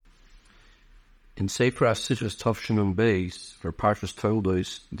In Sefer HaSichos Tavshin Beis, for Parshas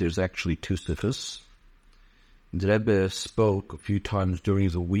Toldos, there's actually two sichos. The Rebbe spoke a few times during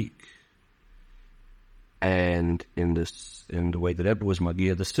the week, and in the way the Rebbe was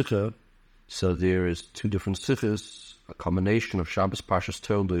Magia the Sicha, so there is two different sichos, a combination of Shabbos Parshas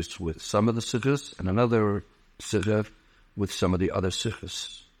Toldos with some of the sichos, and another sicha with some of the other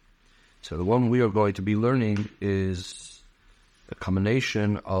sichos. So the one we are going to be learning is a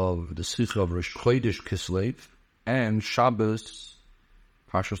combination of the Sicha of Rosh Chodesh Kislev and Shabbos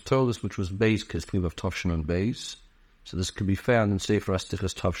Parshas Toldos, which was Beis Kislev of Tavshin and Beis. So this can be found in Sefer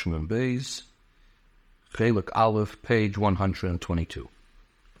HaSichos Tavshin and Beis, Chelek Aleph, page 122.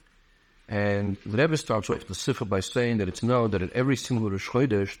 And the Rebbe starts off the Sicha by saying that it's known that in every single Rosh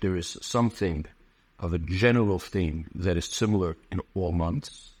Chodesh there is something of a general theme that is similar in all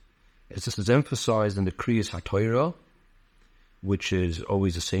months. As this is emphasized in the Kriyas HaTorah, which is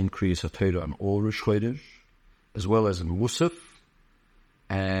always the same Kriyas HaTorah on all Rosh Chodesh, as well as in Musaf,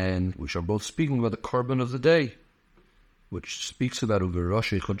 and which are both speaking about the Korban of the day, which speaks about over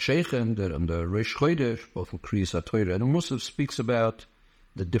Rosh Chodesh, that on the Rosh Chodesh, both in Kriyas HaTorah and in Musaf, speaks about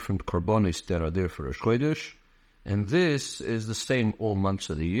the different Korbanos that are there for Rosh Chodesh, and this is the same all months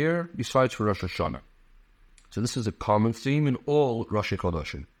of the year, besides for Rosh Hashanah. So this is a common theme in all Rosh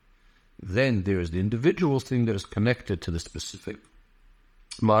Chodesh. Then there is the individual thing that is connected to the specific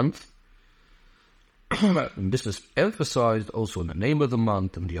month. And this is emphasized also in the name of the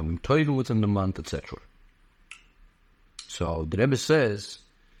month and the Yom Tovim within the month, etc. So the Rebbe says,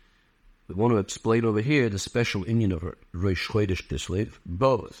 we want to explain over here the special inyan of Rosh Chodesh Kislev,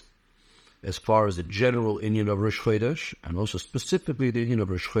 both as far as the general inyan of Rosh Chodesh and also specifically the inyan of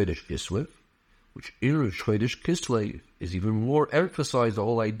Rosh Chodesh Kislev, which in Rosh Chodesh Kislev is even more emphasized, the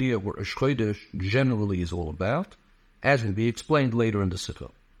whole idea of what Rosh Chodesh generally is all about, as will be explained later in the Sikha.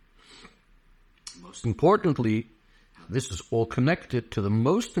 Most importantly, this is all connected to the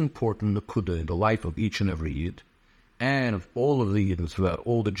most important Nakuda in the life of each and every Yid, and of all of the Yids throughout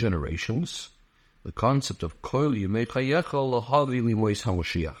all the generations, the concept of Kol Yimei Chayecha Lahavi Limois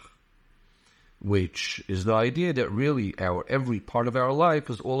HaMashiach, which is the idea that really every part of our life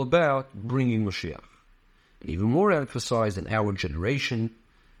is all about bringing Mashiach. Even more emphasized in our generation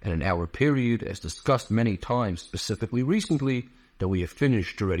and in our period, as discussed many times, specifically recently, that we have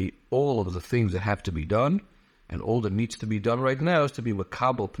finished already all of the things that have to be done, and all that needs to be done right now is to be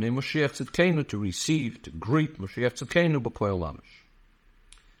Makabel Pnei Mashiach Tzidkenu, to receive, to greet Mashiach Tzidkenu B'Poel Lamish.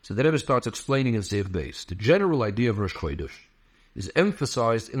 So the Rebbe starts explaining in Zev Beis, the general idea of Rosh Chodesh is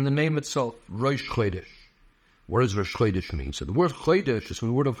emphasized in the name itself, Rosh Chodesh. What does Rosh Chodesh mean? So the word Chodesh is from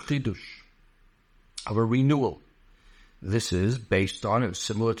the word of Chidush, of a renewal. This is based on and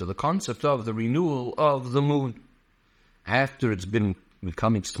similar to the concept of the renewal of the moon. After it's been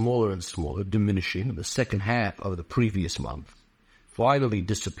becoming smaller and smaller, diminishing in the second half of the previous month, finally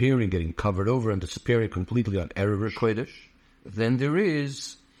disappearing, getting covered over and disappearing completely on Erev Rosh Chodesh, then there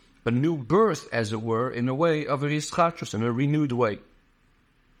is a new birth, as it were, in a way of a Yischachus, in a renewed way.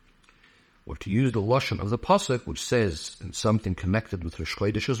 Or to use the Lashon of the Pasuk, which says, in something connected with Rosh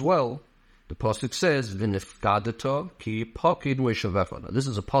Chodesh as well, the Pasuk says, V'nifgadata ki pakid ve'shavecha. Now this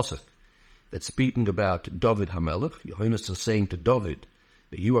is a Pasuk that's speaking about David HaMelech. Yohanes is saying to David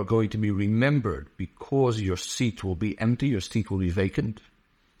that you are going to be remembered because your seat will be empty, your seat will be vacant.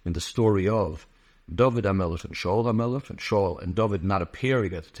 In the story of David HaMelech and Shaul and David not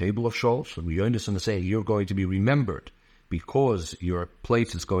appearing at the table of Shaul. So Yonasan is saying you're going to be remembered because your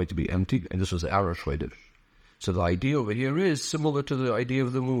place is going to be empty, and this was the Rosh Chodesh. So the idea over here is similar to the idea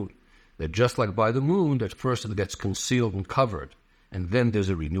of the moon, that just like by the moon, that first it gets concealed and covered, and then there's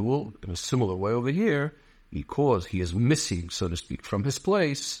a renewal. In a similar way over here, because he is missing, so to speak, from his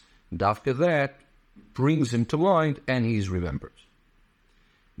place, after that brings him to mind, and he's remembered.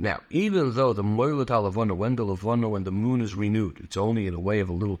 Now, even though the Moilet HaLavana, when the moon is renewed, it's only in a way of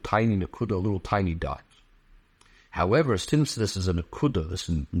a little tiny Nakuda, a little tiny dot. However, since this is a Nakuda, this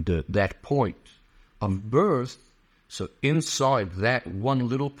is that point of birth, so inside that one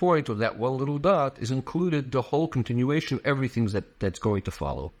little point or that one little dot is included the whole continuation of everything that's going to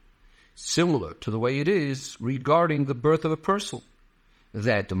follow. Similar to the way it is regarding the birth of a person,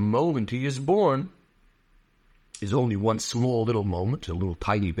 that the moment he is born is only one small little moment, a little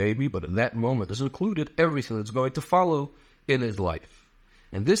tiny baby, but in that moment is included everything that's going to follow in his life.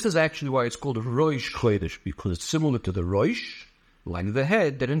 And this is actually why it's called a Rosh Chodesh, because it's similar to the Rosh, like the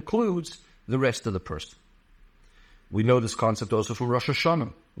head, that includes the rest of the person. We know this concept also from Rosh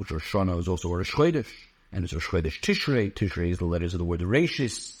Hashanah, which Rosh Hashanah is also a Rosh Chodesh, and it's Rosh Chodesh Tishrei. Tishrei is the letters of the word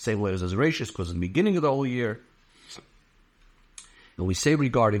Reishis, same letters as Reishis, because in the beginning of the whole year. And we say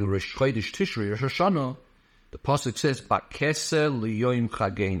regarding Rosh Chodesh Tishrei, Rosh Hashanah, the pasuk says, "Bakese liyoim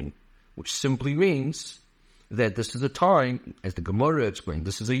chagenu," which simply means that this is a time, as the Gemara explained,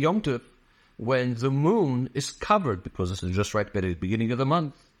 this is a Yom Tov, when the moon is covered, because this is just right at the beginning of the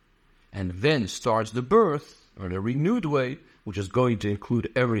month, and then starts the birth, or in a renewed way, which is going to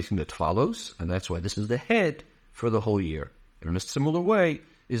include everything that follows, and that's why this is the head for the whole year. And in a similar way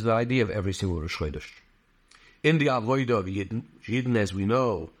is the idea of every single Rosh Chodesh. In the Avodah of Yidden, as we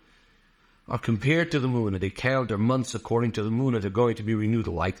know, are compared to the moon, and they count their months according to the moon, and they're going to be renewed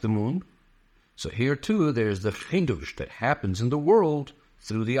like the moon. So here too, there's the chidush that happens in the world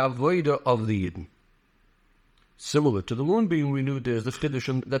through the Avodah of the Yidden. Similar to the moon being renewed, there's the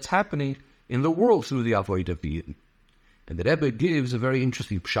chidush that's happening in the world through the Avodah of the Yidden. And the Rebbe gives a very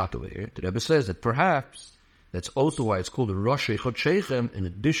interesting pshat over here. The Rebbe says that perhaps that's also why it's called a Rosh Chodshechem, in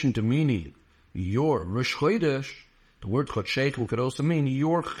addition to meaning your Rosh Chodesh, the word Chodshechem could also mean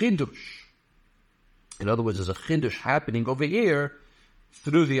your chidush. In other words, there's a chidush happening over here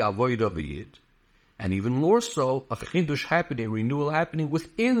through the Avodah of the Yid. And even more so, a chidush happening, renewal happening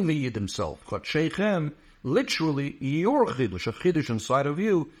within the Yid himself. Chodshechem, literally your chidush, a chidush inside of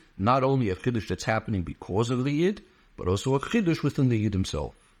you, not only a chidush that's happening because of the Yid, but also a chidush within the Yid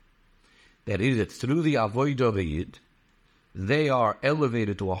himself. That is, that through the Avodah of the Yid, they are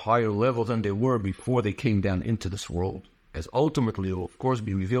elevated to a higher level than they were before they came down into this world, as ultimately it will, of course,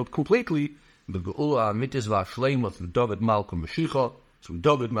 be revealed completely the Geula Mitzvah Shleimus of David Malcolm Mashiach, through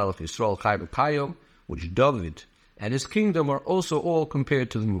David Melech Yisrael Chai B'Kayom, which David and his kingdom are also all compared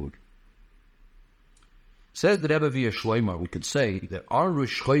to the moon. Says the Rebbe via Shleimar, we could say that our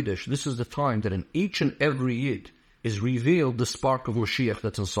Rosh Chodesh, this is the time that in each and every Yid is revealed the spark of Mashiach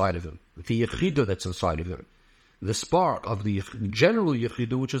that's inside of him, the Yechidah that's inside of him, the spark of the general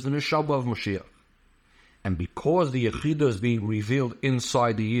Yechidah, which is the Neshama of Mashiach. And because the Yechidah is being revealed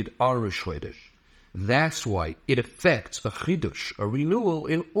inside the Yid, our Rosh Chodesh, that's why it affects a Chidush, a renewal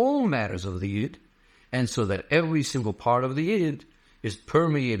in all matters of the Yid, and so that every single part of the Yid is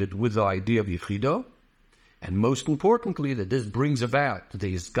permeated with the idea of Yechidah, and most importantly, that this brings about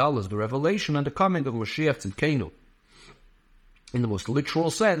the Yizgalas, the revelation and the coming of Mashiach Tzidkenu. In the most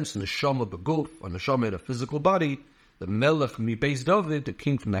literal sense, in the Neshama B'guf, or Neshama in a physical body, the Melech Mi Beis David, the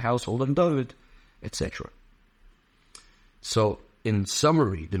king from the household of David, etc. So, in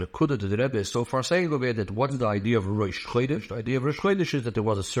summary, the Nekuda that the Rebbe is so far saying over here, that what's the idea of Rosh Chodesh? The idea of Rosh Chodesh is that there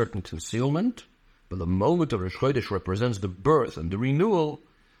was a certain concealment, but the moment of Rosh Chodesh represents the birth and the renewal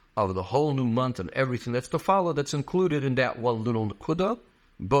of the whole new month and everything that's to follow, that's included in that one little Nekuda,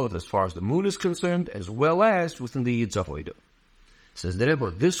 both as far as the moon is concerned, as well as within the Yid's Avodah. Says the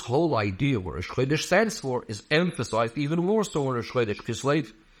Rebbe, this whole idea where Rosh Chodesh stands for is emphasized even more so in Rosh Chodesh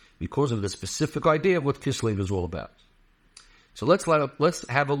Kislev, because of the specific idea of what Kislev is all about. So let's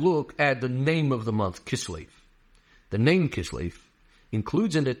have a look at the name of the month, Kislev. The name Kislev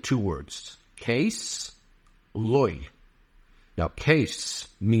includes in it two words, Kes, Loy. Now, Kes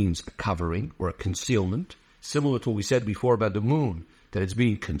means a covering or a concealment, similar to what we said before about the moon, that it's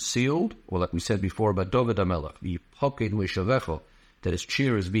being concealed, or like we said before about David HaMelech, the Poked Meshavecha, that his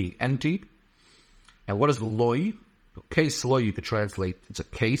chair is being emptied. And what is the Loy? Case Loy, you could translate, it's a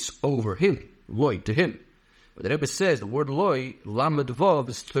case over him, Loy, to him. But the Rebbe says the word Loy, Lamed Vav,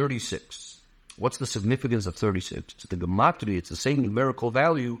 is 36. What's the significance of 36? It's the Gematria, it's the same numerical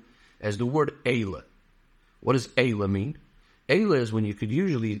value as the word Eila. What does Eila mean? Eila is when you could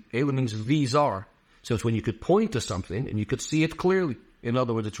usually, Eila means these are. So it's when you could point to something and you could see it clearly. In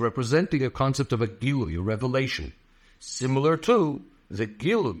other words, it's representing a concept of a Gilui, a revelation. Similar to the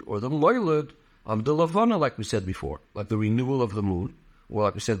Gilud or the Moilud of the Lavana, like we said before, like the renewal of the moon, or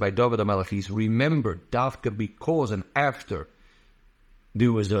like we said by David HaMelech, he's remembered Davka because and after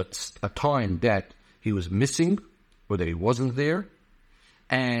there was a time that he was missing or that he wasn't there.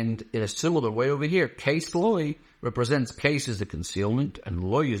 And in a similar way over here, Case Loy represents Case is the concealment and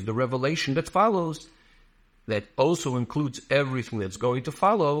Loy is the revelation that follows, that also includes everything that's going to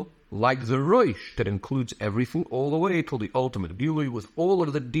follow, like the Rosh, that includes everything all the way till the ultimate Gilui with all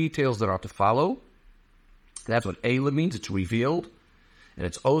of the details that are to follow. That's what Eila means, it's revealed. And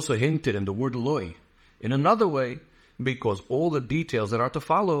it's also hinted in the word Loy in another way, because all the details that are to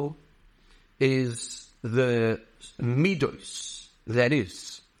follow is the Midos. That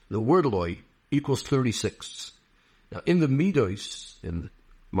is, the word Loy equals 36. Now, in the Midos,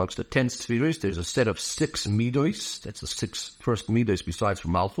 amongst the 10 spheres, there's a set of 6 Midos. That's the 6 first Midos besides for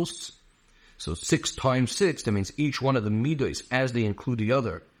Malchus. So 6 times 6, that means each one of the Midos, as they include the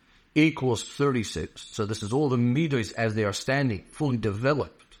other, equals 36. So this is all the Midos as they are standing, fully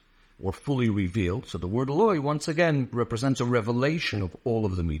developed. or fully revealed. So the word loy, once again, represents a revelation of all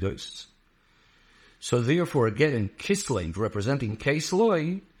of the midos. So therefore, again, kislev, representing case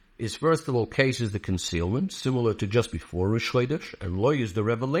loy, is first of all, case is the concealment, similar to just before Rosh Chodesh, and loy is the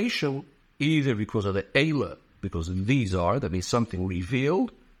revelation, either because of the eila, because these are, that means something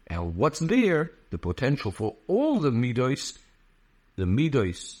revealed, and what's there, the potential for all the midos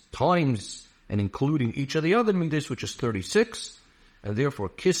times, and including each of the other midos, which is 36, and therefore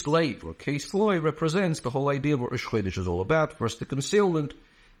kislev, or case loy, represents the whole idea of what Rosh Chodesh is all about, first the concealment,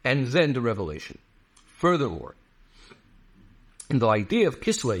 and then the revelation. Furthermore, in the idea of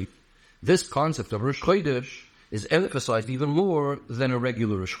kislev, this concept of Rosh Chodesh is emphasized even more than a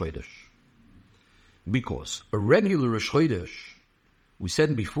regular Rosh Chodesh. Because a regular Rosh Chodesh, we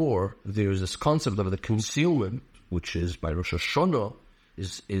said before, there is this concept of the concealment, which is by Rosh Hashanah,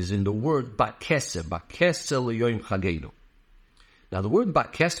 is in the word bakese l'yoyim chagenu. Now the word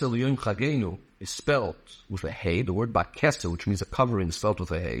bakese l'yoyim chagenu is spelled with a hey, the word bakese, which means a covering, is spelled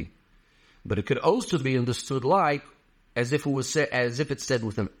with a hey. But it could also be understood like, as if it's said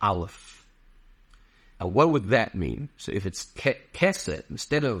with an aleph. And what would that mean? So if it's kesed,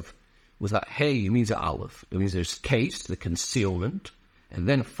 instead of with a hey, it means an aleph. It means there's case, the concealment, and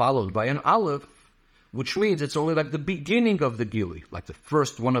then followed by an aleph, which means it's only like the beginning of the gilui, like the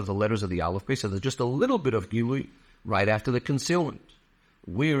first one of the letters of the aleph base. So there's just a little bit of gilui right after the concealment.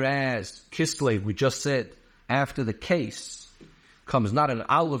 Whereas kislev, we just said, after the case, comes not an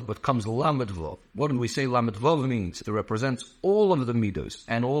aleph, but comes lamed vav. What do we say lamed vav means? It represents all of the midos,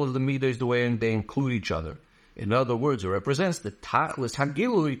 and all of the midos the way they include each other. In other words, it represents the tachlis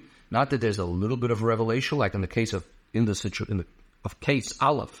hagilui, not that there's a little bit of revelation, like in the case of case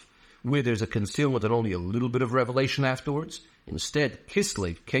aleph, where there's a concealment and only a little bit of revelation afterwards. Instead,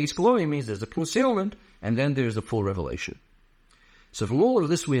 kislev, case glory, means there's a concealment, and then there's the full revelation. So from all of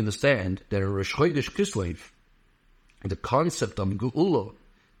this we understand that in Rosh Chodesh Kislev, the concept of Geula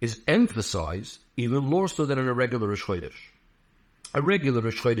is emphasized even more so than in a regular Rosh Chodesh. A regular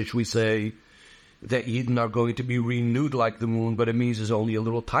Rosh Chodesh, we say that Yidden are going to be renewed like the moon, but it means there's only a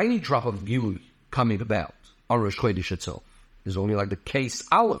little tiny drop of Gilui coming about on Rosh Chodesh itself. There's only like the case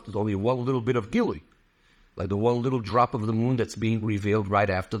aleph, there's only one little bit of Gilui, like the one little drop of the moon that's being revealed right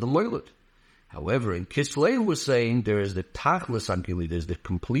after the Loilet. However, in Kislev we're saying there is the Tachlis on Gilui, there's the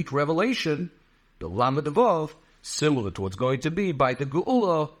complete revelation, the Lamed Vav, similar to what's going to be by the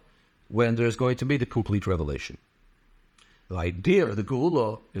Geula, when there's going to be the complete revelation. The idea of the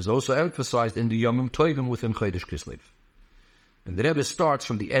Geula is also emphasized in the Yomim Tovim within Chodesh Kislev. And the Rebbe starts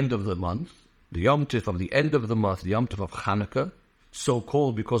from the end of the month, the Yom Tif of the end of the month, the Yom Tif of Chanukah, so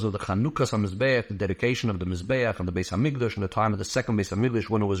called because of the Chanukas HaMizbeach, the dedication of the Mizbeach and the Beis HaMikdash, in the time of the second Beis HaMikdash,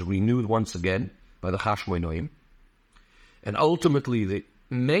 when it was renewed once again by the Chashmonoim. And ultimately, the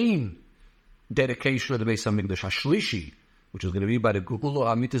main dedication of the Beis HaMikdash, Hashlishi, which is going to be by the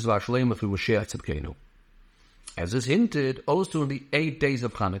Geula HaMitis VaShleima through Mashiach Tzidkenu. As is hinted, also in the 8 days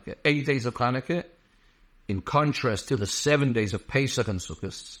of Chanukah. 8 days of Chanukah, in contrast to the 7 days of Pesach and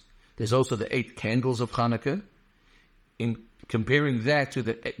Sukkot. There's also the 8 candles of Chanukah. In comparing that to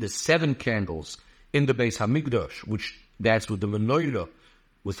the 7 candles in the Beis HaMikdash, which that's with the menorah,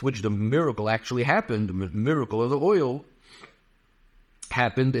 with which the miracle actually happened, the miracle of the oil,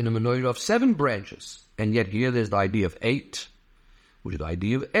 happened in a menorah of 7 branches. And yet here there's the idea of 8, which the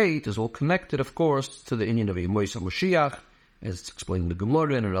idea of 8 is all connected, of course, to the Inyan of Yemos HaMashiach, as it's explained in the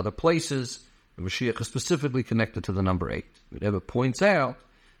Gemara and in other places. The Mashiach is specifically connected to the number 8. It ever points out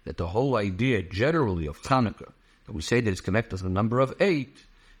that the whole idea generally of Chanukah, that we say that it's connected to the number of 8,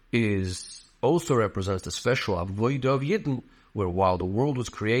 is also represents the special avodah of Yidden, where while the world was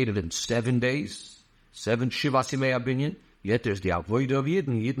created in 7 days, 7 Shivas Yimei Abinyan, yet there's the avodah of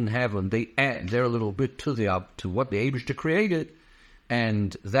Yidden. Yidden have, and they add their little bit to what the Eibishter created,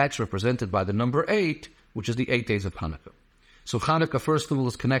 and that's represented by the number 8, which is the 8 days of Hanukkah. So Hanukkah, first of all,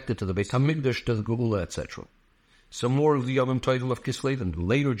 is connected to the Beis HaMikdash, to the Geula, etc. Some more of the Yom Tovim of Kislev in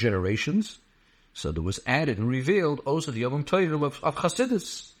later generations. So there was added and revealed also the Yom Tovim of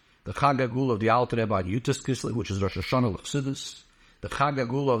Chassidus, the Chag HaGeula of the Alter Rebbe on Yutas Kislev, which is Rosh Hashanah of Chassidus, the Chag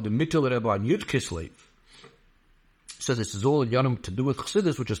HaGeula of the Mittel Rebbe on Yud Kislev. So this is all in Yom to do with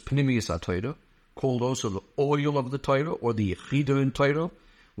Chassidus, which is Pnimiyas HaTorah, called also the oil of the Torah, or the Yechidah in Torah,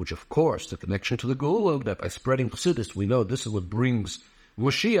 which of course, the connection to the Geula, that by spreading Chassidus, we know this is what brings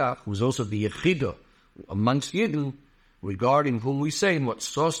Mashiach, who's also the Yechidah amongst Yidden, regarding whom we say in what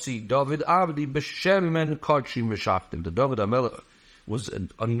Sosi David Avdi B'Shem Men Kodshim Meshachtim. The David HaMelech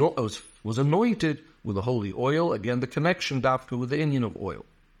was anointed with the holy oil. Again, the connection dafka with the Inyan of oil.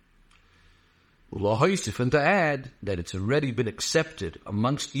 And to add that it's already been accepted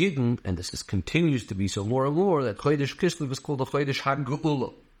amongst Yidden, and continues to be so more and more, that Chodesh Kislev is called the Chodesh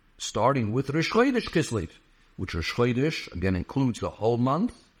HaGeula, starting with Rosh Chodesh Kislev, which Rosh Chodesh, again, includes the whole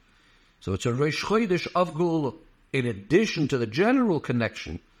month. So it's a Rosh Chodesh of Geula, in addition to the general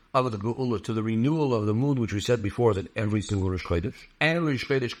connection of the Geula to the renewal of the moon, which we said before, that every single Rosh Chodesh, and Rosh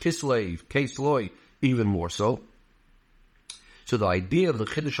Chodesh Kislei, even more so. So the idea of the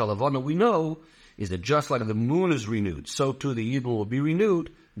Chiddush HaLavana we know is that just like the moon is renewed, so too the Yidden will be renewed,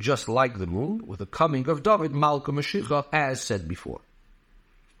 just like the moon, with the coming of David, Malka Mashiach, as said before.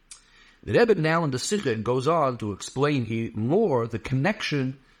 The Rebbe now in the Sikha goes on to explain more the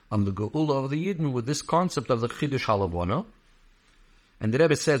connection of the Geula of the Yidden with this concept of the Chiddush HaLavana. And the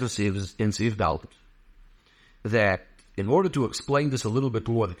Rebbe says in Seif Dalet that in order to explain this a little bit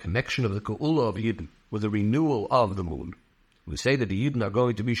more, the connection of the Geula of Yidden with the renewal of the moon, we say that the Yidden are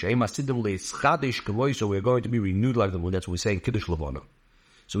going to be She'em Hasidim Le'eschadish K'voi, so we're going to be renewed like the moon. That's what we say in Kiddush Levana.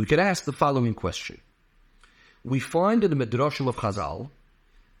 So we could ask the following question. We find in the Midrashim of Chazal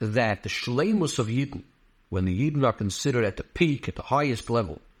that the Shleimus of Yidden, when the Yidden are considered at the peak, at the highest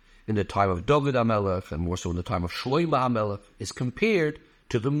level, in the time of David HaMelech, and more so in the time of Shlomo HaMelech, is compared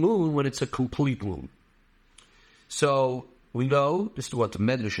to the moon when it's a complete moon. So we know, this is what the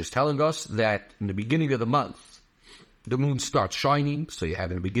Medrash is telling us, that in the beginning of the month, the moon starts shining. So you have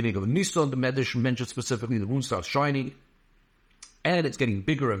in the beginning of Nisan, the Medrash mentioned specifically, the moon starts shining, and it's getting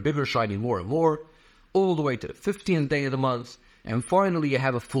bigger and bigger, shining more and more, all the way to the 15th day of the month, and finally you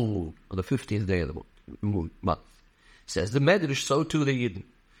have a full moon on the 15th day of the month. Says the Medrash, so too the Yidden.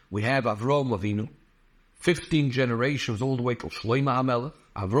 We have Avraham Avinu, 15 generations all the way till Shlomo HaMelech.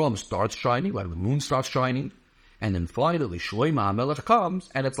 Avraham starts shining, like the moon starts shining, and then finally Shlomo HaMelech comes,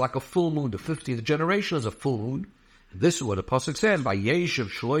 and it's like a full moon. The 15th generation is a full moon. This is what the pasuk says: "By Yeshiv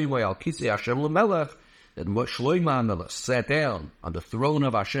Shlomo al Kisei Hashem LeMelech," that Shlomo HaMelech sat down on the throne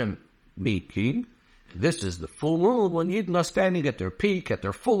of Hashem, being king. This is the full moon when Yidden are standing at their peak, at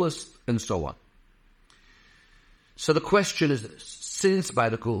their fullest, and so on. So the question is this: since by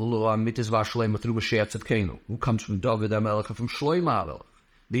the Geula Mitzvah Shlema through Mashiach Tzidkenu, who comes from David HaMelech and from Shlomo HaMelech,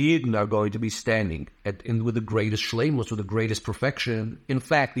 the Yidden are going to be standing with the greatest Shlemos, with the greatest perfection, in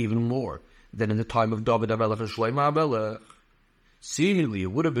fact, even more than in the time of David HaMelech and Shlomo HaMelech. Seemingly,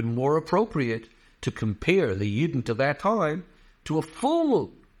 it would have been more appropriate to compare the Yidden to that time to a full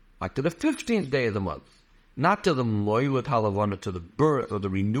moon, like to the 15th day of the month, not to the Moilot HaLavana, to the birth or the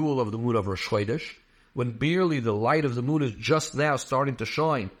renewal of the moon of Rosh Chodesh, when barely the light of the moon is just now starting to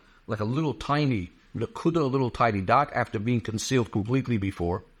shine, like a little tiny nakuda, a little tiny dot, after being concealed completely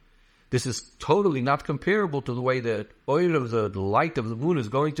before. This is totally not comparable to the way the oil of the light of the moon is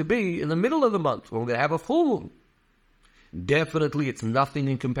going to be in the middle of the month, when we're going to have a full moon. Definitely, it's nothing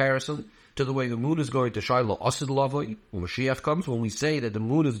in comparison to the way the moon is going to shine lo'asid lavoi when Mashiach comes, when we say that the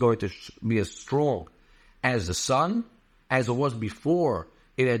moon is going to be as strong as the sun, as it was before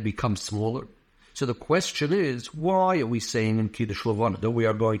it had become smaller. So the question is, why are we saying in Kiddush Levana that we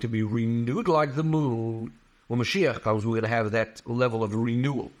are going to be renewed like the moon? When Mashiach comes, we're going to have that level of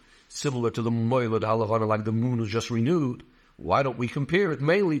renewal, similar to the Moilad HaLavana, like the moon was just renewed. Why don't we compare it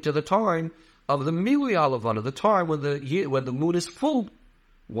mainly to the time of the Milui HaLavana, the time when the moon is full?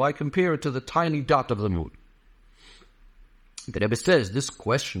 Why compare it to the tiny dot of the moon? The Rebbe says this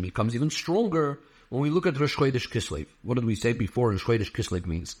question becomes even stronger when we look at Rosh Chodesh Kislev. What did we say before Rosh Chodesh Kislev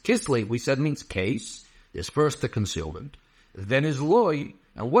means? Kislev, we said, means case. There's first the concealment. Then is Loi.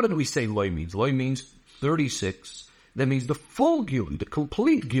 And what did we say Loi means? Loi means 36. That means the full Gili, the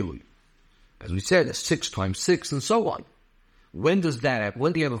complete Gili. As we said, it's 6 times 6 and so on. When does that happen?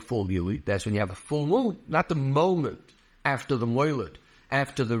 When do you have a full Gili? That's when you have a full moon, not the moment after the Moilad,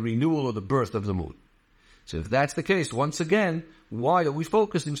 after the renewal or the birth of the moon. So if that's the case, once again, why are we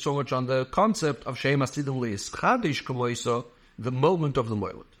focusing so much on the concept of She'em Hasidim Le'eschadish K'moisa, the moment of the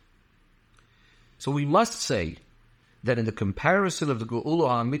Moilad? So we must say that in the comparison of the Geula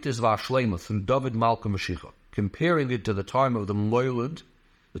HaMitzvah Shlema from David Malka Mashiach, comparing it to the time of the Moilad,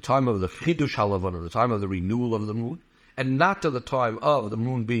 the time of the Chidush HaLavana, the time of the renewal of the moon, and not to the time of the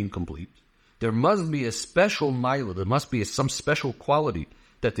moon being complete, there must be a special Moilad, there must be some special quality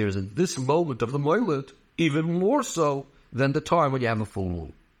that there is in this moment of the Moilad, even more so than the time when you have a full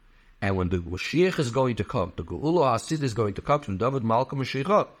moon. And when the Mashiach is going to come, the Geula Hasid is going to come from David Malka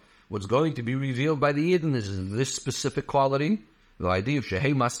Mashiach, what's going to be revealed by the Yidden is this specific quality, the idea of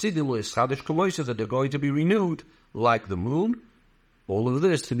She'em Hasidim Le'eschadish K'moisa, that they're going to be renewed like the moon. All of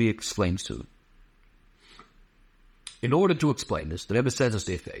this to be explained soon. In order to explain this, the Rebbe says as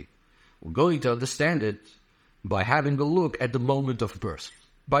we're going to understand it by having a look at the moment of birth.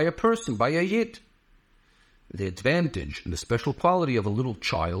 by a person, by a yid. The advantage and the special quality of a little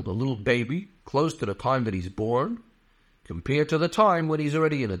child, a little baby, close to the time that he's born, compared to the time when he's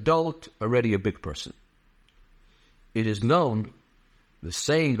already an adult, already a big person. It is known, the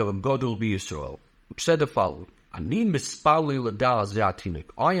saying of a Godol B'Yisrael, which said the following: Ani mispali l'da'az z'atinik.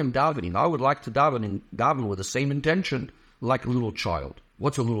 I am davening. I would like to daven with the same intention like a little child.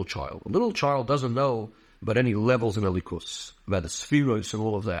 What's a little child? A little child doesn't know about any levels in Elikus, about the spheros and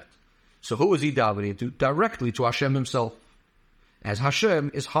all of that. So who is he davening to? Directly to Hashem himself. As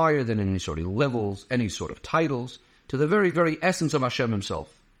Hashem is higher than any sort of levels, any sort of titles, to the very, very essence of Hashem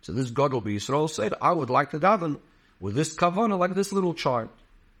himself. So this Gadol B'Yisrael said, I would like to daven with this kavanah like this little child.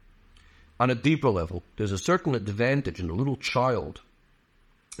 On a deeper level, there's a certain advantage in a little child,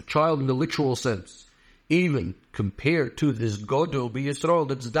 a child in the literal sense, even compared to this Gadol B'Yisrael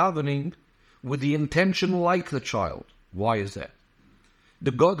that's davening with the intention like the child. Why is that?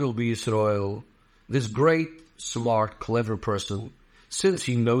 The Gadol B'Yisrael, this great, smart, clever person, since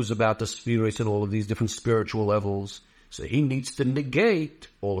he knows about the spheres and all of these different spiritual levels, so he needs to negate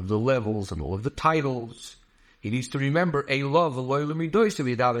all of the levels and all of the titles. He needs to remember a love, a loyal midos, to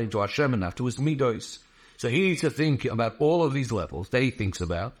be davening to Hashem and not to his midos. So he needs to think about all of these levels that he thinks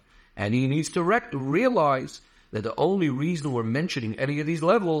about, and he needs to realize that the only reason we're mentioning any of these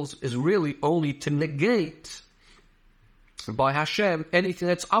levels is really only to negate by Hashem anything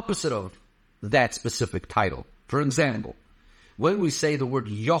that's opposite of that specific title. For example, when we say the word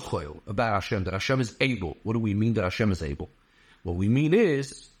Yochel about Hashem, that Hashem is able, what do we mean that Hashem is able? What we mean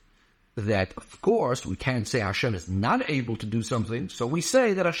is that, of course, we can't say Hashem is not able to do something, so we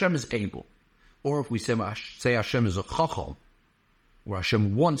say that Hashem is able. Or if we say Hashem is a chacham, or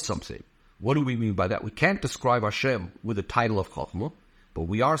Hashem wants something, what do we mean by that? We can't describe Hashem with the title of chachma, but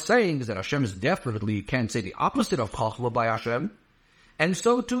we are saying is that Hashem is definitely, you can't say the opposite of chachma by Hashem, and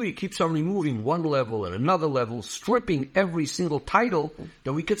so too he keeps on removing one level and another level, stripping every single title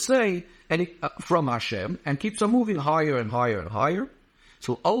that we could say from Hashem, and keeps on moving higher and higher and higher.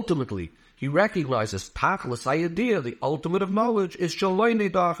 So ultimately, he recognizes tachlis idea, the ultimate of knowledge, is shaloi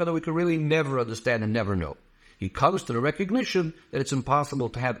nidach, that we can really never understand and never know. He comes to the recognition that it's impossible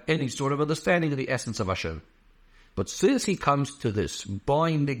to have any sort of understanding of the essence of Hashem. But since he comes to this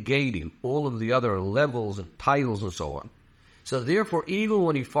by negating all of the other levels and titles and so on, so therefore even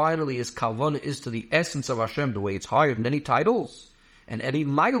when he finally is kavanah is to the essence of Hashem, the way it's higher than any titles and any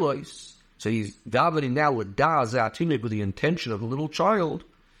milos, so he's davening now with da'az atinik, with the intention of a little child,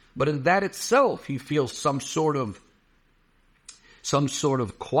 but in that itself he feels some sort of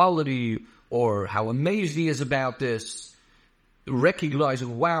quality, or how amazed he is about this,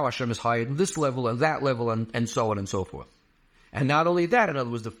 recognizing, wow, Hashem is higher than this level and that level, and so on and so forth. And not only that, in other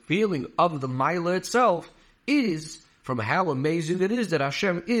words, the feeling of the Maila itself is from how amazing it is that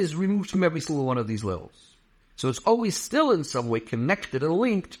Hashem is removed from every single one of these levels. So it's always still in some way connected and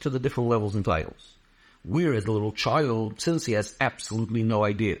linked to the different levels and titles. Whereas the little child, since he has absolutely no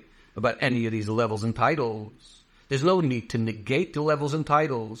idea about any of these levels and titles, there's no need to negate the levels and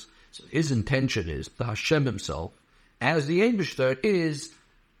titles. So his intention is the Hashem himself, as the Eibishter, is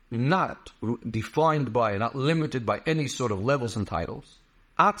not defined by, not limited by any sort of levels and titles.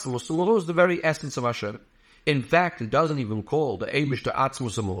 Atzmos U'Malchus is the very essence of Hashem. In fact, it doesn't even call the Eibishter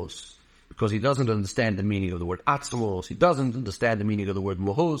Atzmos U'Malchus, because he doesn't understand the meaning of the word Atzmos, he doesn't understand the meaning of the word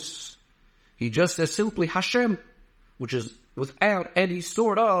Malchus. He just says simply Hashem, which is without any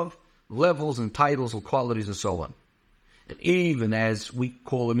sort of levels and titles and qualities and so on. And even as we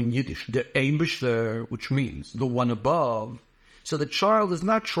call him in Yiddish, the Eibishter, which means the one above. So the child is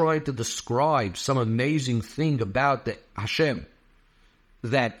not trying to describe some amazing thing about the Hashem,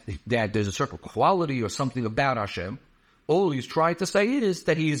 that there's a certain quality or something about Hashem. All he's trying to say is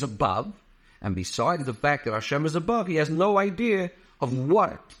that he is above, and besides the fact that Hashem is above, he has no idea of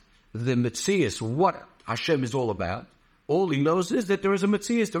what the Metzias, what Hashem is all about. All he knows is that there is a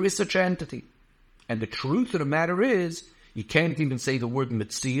Metzias, there is such an entity. And the truth of the matter is, you can't even say the word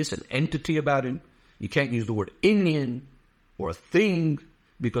Metzias, an entity about him. You can't use the word Inyan or a thing,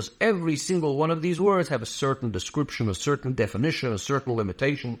 because every single one of these words have a certain description, a certain definition, a certain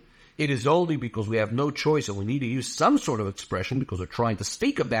limitation. It is only because we have no choice and we need to use some sort of expression because we're trying to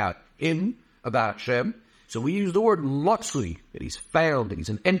speak about him, about Hashem. So we use the word Matzui, that he's found, that he's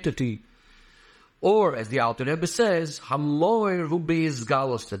an entity. Or, as the Alter Rebbe says, Hamoer hu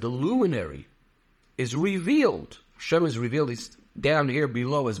be'izgalos, that the luminary is revealed. Hashem is revealed, he's down here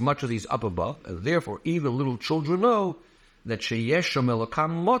below as much as he's up above, and therefore even little children know that Sheyesham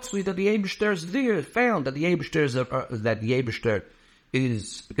Elokam Matzui, that the Eibishter is there, found, that the Eibishter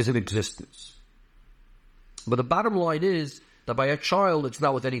is in existence. But the bottom line is that by a child it's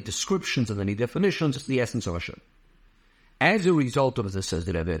not with any descriptions and any definitions, it's the essence of Hashem. As a result of this, says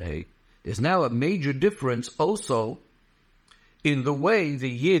the Rebbe, there's now a major difference also in the way the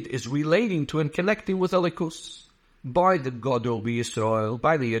Yid is relating to and connecting with Elikus. By the Gadol B'Yisrael,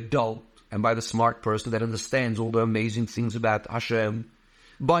 by the adult, and by the smart person that understands all the amazing things about Hashem,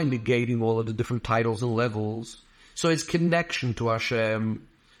 by negating all of the different titles and levels. So his connection to Hashem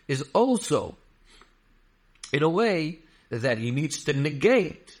is also, in a way, that he needs to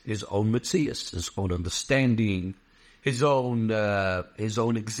negate his own metzias, his own understanding, his own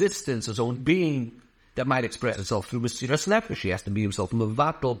existence, his own being, that might express itself through Mesiras Nefesh. He has to be himself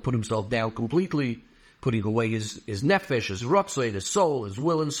mevatel, put himself down completely, putting away his nefesh, his rotzei, his soul, his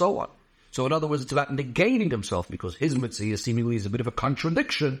will, and so on. So in other words, it's about negating himself, because his mitzvah seemingly is a bit of a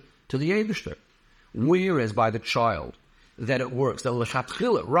contradiction to the Eibishter. Whereas by the child, that it works, that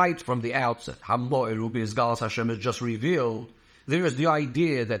l'shatchila, right from the outset, Hamo'er Rubi Galas Hashem is just revealed, there is the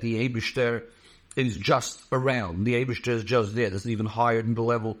idea that the Eibishter is just around. The Eibishter is just there. This is even higher than the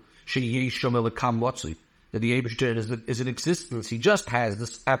level Sheyeshom Elakam Watzi, that the Eibishter is in existence. He just has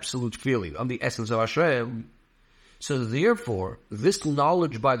this absolute feeling of the essence of Hashem. So therefore, this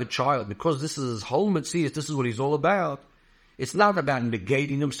knowledge by the child, because this is his whole mitzvah, this is what he's all about, it's not about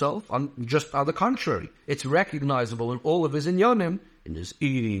negating himself, just on the contrary. It's recognizable in all of his inyanim, in his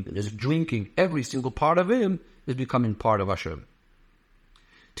eating, in his drinking, every single part of him is becoming part of Hashem.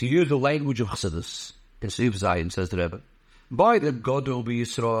 To use the language of Chassidus, in Siv Zayin, says the Rebbe, by the Gadol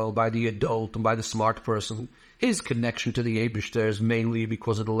B'Yisrael, by the adult, and by the smart person, his connection to the Eibishter is mainly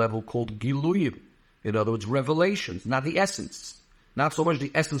because of the level called Giluyim. In other words, revelations, not the essence. Not so much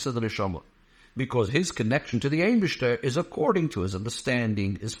the essence of the Neshama. Because his connection to the Eibishter is according to his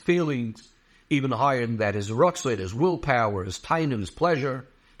understanding, his feelings, even higher than that, his rotzeit, his willpower, his tainum, his pleasure,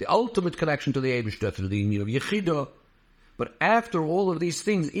 the ultimate connection to the Eibishter through the union of Yechidah. But after all of these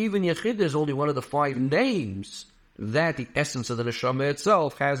things, even Yechidah is only one of the 5 names that the essence of the Neshama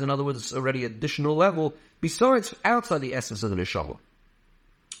itself has. In other words, it's already additional level, besides outside the essence of the Neshama,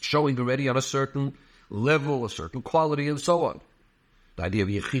 showing already on a certain level, a certain quality, and so on. The idea of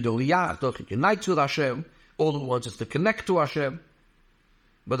Yechidah Liyach, it unites with Hashem, all it wants is to connect to Hashem.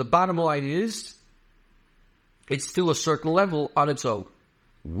 But the bottom line is, it's still a certain level on its own.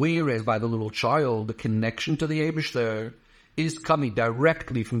 Whereas by the little child, the connection to the Eibishter is coming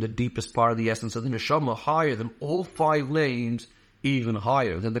directly from the deepest part of the essence of the Neshama, higher than all 5 names, even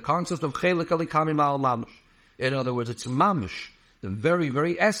higher than the concept of Chelik Alikamim Al Mamish. In other words, it's Mamish, the very,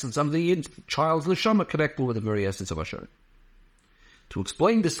 very essence of the child's Neshama connected with the very essence of Hashem. To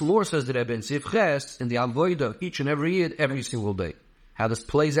explain this more, says the Rebbe in Sif Ches, in the Avodah, each and every Yid, every single day, how this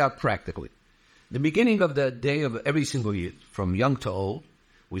plays out practically. The beginning of the day of every single Yid, from young to old,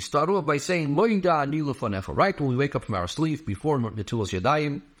 we start off by saying, Moida Ani Lufanefa. Right when we wake up from our sleep, before Netulas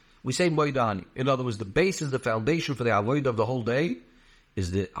Yadayim, we say Moida Ani. In other words, the basis, the foundation for the Avodah of the whole day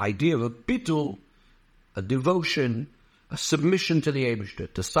is the idea of a bitul, a devotion, a submission to the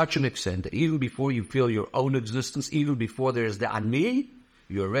Eibishter, to such an extent that even before you feel your own existence, even before there's the Ani,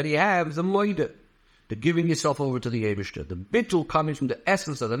 you already have the Moida, the giving yourself over to the Eibishter. The bitul coming from the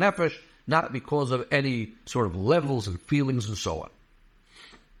essence of the Nefesh, not because of any sort of levels and feelings and so on.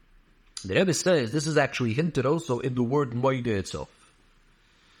 The Rebbe says this is actually hinted also in the word Moida itself.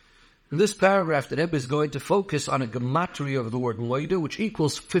 In this paragraph, the Rebbe is going to focus on a gematria of the word Moida, which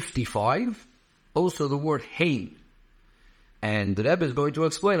equals 55, also the word Hein. And the Rebbe is going to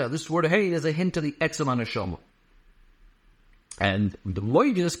explain how this word Hein is a hint of the Etzem HaNeshama. And the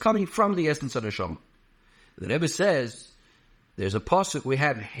Moida is coming from the essence of Neshama. The Rebbe says, there's a pasuk we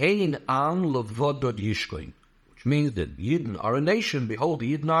have, Hein an levodod yishkoin, which means that Yidden are a nation, behold,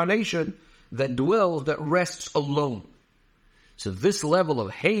 the Yidden are a nation that dwells, that rests alone. So this level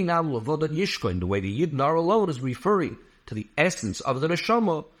of Hein an levodod yishkoin, the way the Yidden are alone, is referring to the essence of the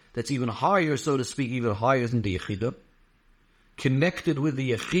Neshama, that's even higher, so to speak, even higher than the Yechidah, connected with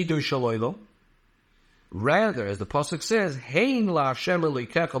the Yechidah Shaloilo. Rather, as the pasuk says, Hein la Hashem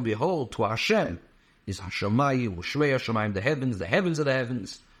Elokecha, behold, to Hashem is Hashemayim, Ushmei Hashemayim, the heavens of the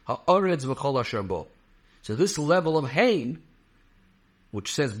heavens, Ha'aretz v'chol asher bo. So this level of Hein,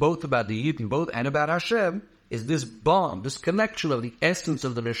 which says both about the Yid and about Hashem, is this bond, this connection of the essence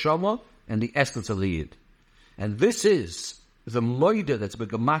of the Neshama and the essence of the Yid. And this is the Moida that's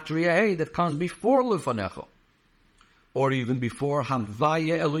Begematria Hein that comes before Lefanecha, or even before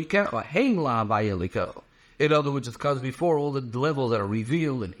Hamvaya Elikecha, Hein la Havaya Elikecha. In other words, it comes before all the levels that are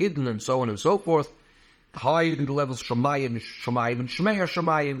revealed and hidden and so on and so forth, higher than the levels Shemayim, and Shmei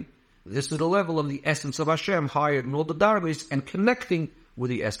Hashemayim. This is the level of the essence of Hashem, higher than all the darbis, and connecting with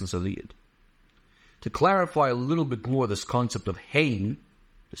the essence of the Yid. to clarify a little bit more this concept of Hain,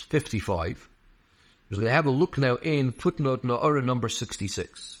 this 55, we're going to have a look now in footnote Na'ara number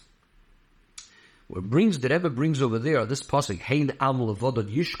 66. What the Rebbe brings over there, this pasuk, Hain Amal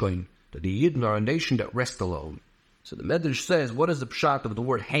Avodad Yishkoin, that the Yidden are a nation that rest alone. So the Medrash says, what is the pshat of the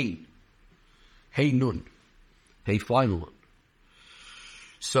word Hain? Hey Nun. Hey final one.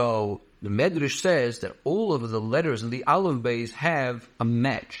 So the Medrash says that all of the letters in the Aleph Beis have a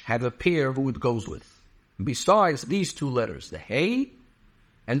match, have a pair who it goes with. Besides these two letters, the Hey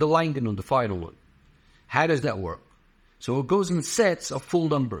and the Langen Nun, the final one. How does that work? So it goes in sets of full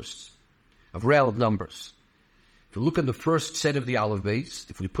numbers, of relative numbers. If you look at the first set of the Aleph Beis,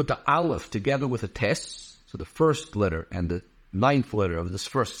 if we put the Aleph together with a Tes, so the first letter and the ninth letter of this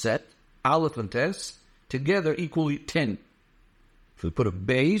first set, Aleph and Tes, together equally 10. If we put a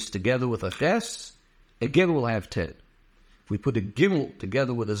Beis together with a Ches, again we'll have 10. If we put a Gimel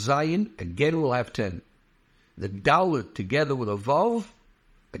together with a Zayin, again we'll have 10. The Dalet together with a Vav,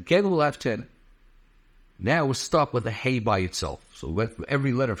 again we'll have 10. Now we're stuck with the Hey by itself. So we went from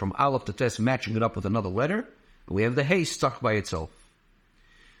every letter from Aleph to Tes, matching it up with another letter, and we have the Hey stuck by itself.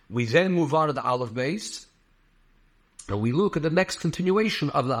 We then move on to the Aleph Beis, and we look at the next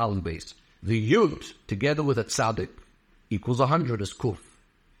continuation of the Aleph Beis. The Yud together with a Tzadik equals 100 as Kuf.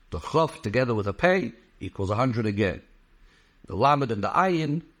 The Chaf together with a Pei equals 100 again. The Lamed and the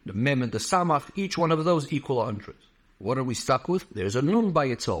Ayin, the Mem and the Samach, each one of those equal 100. What are we stuck with? There's a Nun by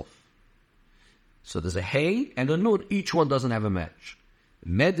itself. So there's a Hey and a Nun, each one doesn't have a match.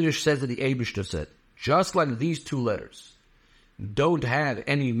 Medrash says that the Eibishter said, just like these two letters don't have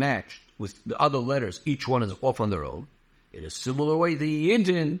any match with the other letters, each one is off on their own. In a similar way, the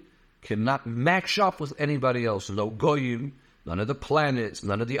Yidden cannot match up with anybody else. No Goyim, none of the planets,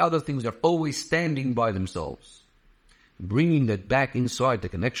 none of the other things. They're always standing by themselves. Bringing that back inside the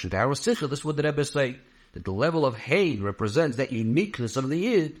connection to our Sikha, this is what the Rebbe say, that the level of Hey represents that uniqueness of the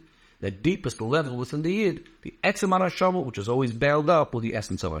Yid, that deepest level within the Yid, the Etzem HaNeshama, which is always bound up with the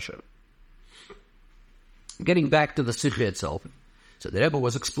essence of Hashem. Getting back to the Sikha itself, so the Rebbe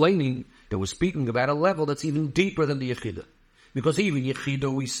was explaining that we're speaking about a level that's even deeper than the Yechidah. Because even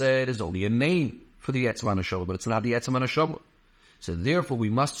Yechidah, we said, is only a name for the Etzem HaNeshama, but it's not the Etzem HaNeshama. So therefore we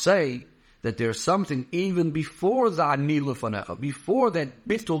must say that there's something even before the Ani Lefanecha, before that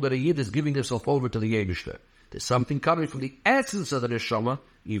bittul that a Yid is giving himself over to the Yebishter. There's something coming from the essence of the Neshama,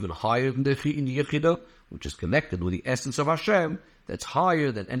 even higher than the Yechidah, which is connected with the essence of Hashem, that's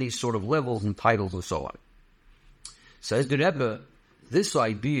higher than any sort of levels and titles and so on. Says the Rebbe, this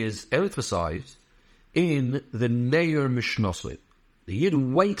idea is emphasized in the Neir Mishnasot. The Yid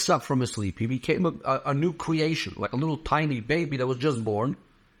wakes up from his sleep. He became a new creation, like a little tiny baby that was just born.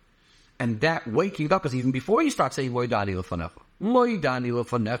 And that waking up is even before you start saying, Moidani Lefanecha. Moidani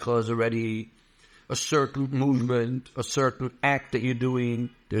Lefanecha is already a certain movement, a certain act that you're doing.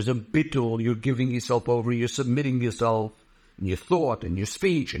 There's a bittul, you're giving yourself over, you're submitting yourself, in your thought, and your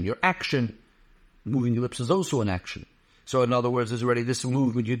speech, and your action. Moving your lips is also an action. So in other words, there's already this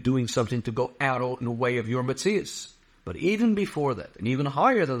movement, you're doing something to go out in the way of your metzias. But even before that, and even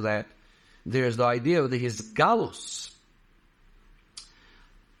higher than that, there's the idea of the hisgalus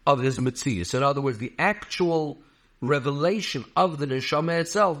of his metzias. In other words, the actual revelation of the neshama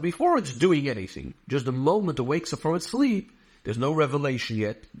itself, before it's doing anything. Just the moment it wakes up from its sleep, there's no revelation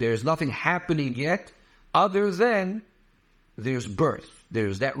yet. There's nothing happening yet, other than there's birth.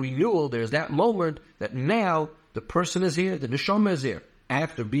 There's that renewal, there's that moment that now the person is here, the neshama is here,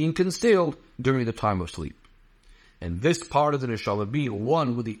 after being concealed during the time of sleep. And this part of the neshama, being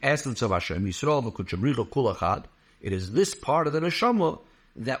one with the essence of Hashem, Yisrael v'Kudsham Richo Kul Echad, it is this part of the neshama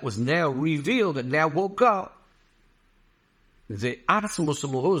that was now revealed and now woke up. The Atzmus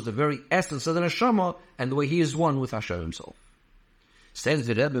HaMuhuz, the very essence of the neshama, and the way he is one with Hashem himself. Says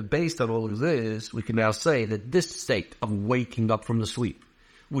the Rebbe, based on all of this, we can now say that this state of waking up from the sleep,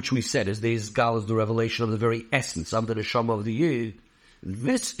 which we said is the Izgal, is the revelation of the very essence of the neshama of the Yid,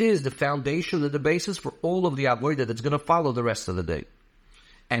 this is the foundation and the basis for all of the avodah that's going to follow the rest of the day.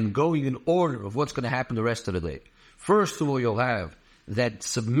 And going in order of what's going to happen the rest of the day. First of all, you'll have that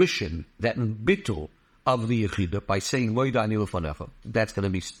submission, that bittul of the Yechidah by saying, Moida Ani Lefanecha. That's going to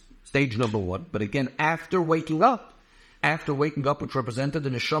be stage number one. But again, after waking up, which represented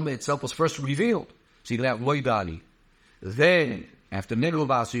the neshama itself was first revealed. So you're going to have Moida Ani. Then, after Negel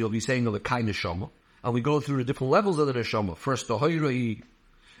Vasu, you'll be saying the Kai Neshama. And we go through the different levels of the neshama. First the Hoyrei,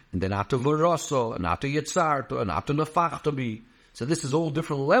 and then after V'Roso, and after Yitzarto, and after Nefachtabi. So this is all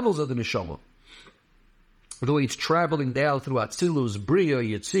different levels of the neshama. The way it's traveling down through Atzilus, Bria,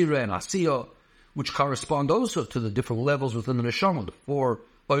 Yetzira, and Asiya, which correspond also to the different levels within the neshama, the four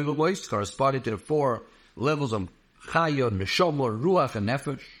Oilomois, corresponding to the 4 levels of Chaya, Neshama, Ruach, and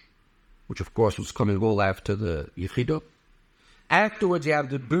Nefesh, which of course was coming all after the Yechidah. Afterwards, you have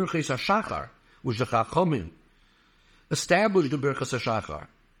the Birchis HaShachar, which the Chachamim established the Birchis HaShachar,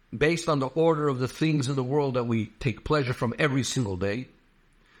 based on the order of the things in the world that we take pleasure from every single day.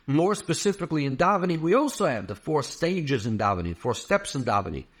 More specifically, in davening, we also have the 4 stages in davening, 4 steps in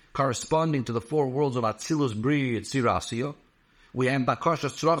davening, corresponding to the 4 worlds of Atzilus, Bri, and Tzirasio. We have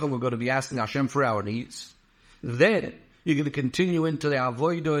Bakashas Tzrachim, we're going to be asking Hashem for our needs. Then, you're going to continue into the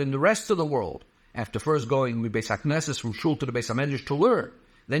Avodah in the rest of the world. After first going with Beis HaKnesses from Shul to the Beis HaMedrash to learn,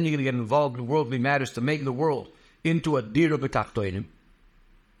 then you're going to get involved in worldly matters to make the world into a Dira B'Tachtoinim.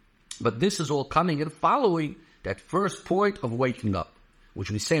 But this is all coming and following that first point of waking up,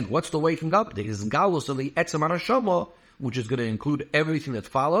 which we said, what's the waking up? The Izgalus of the Etzem HaNeshama, which is going to include everything that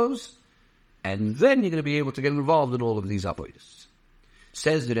follows, and then you're going to be able to get involved in all of these avodas.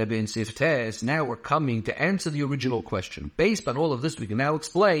 Says the Rebbe in Siftes, now we're coming to answer the original question. Based on all of this, we can now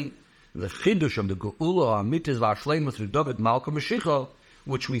explain the Chidush of the Geula HaMitzvah V'Ashleima through David Malka Mashiach,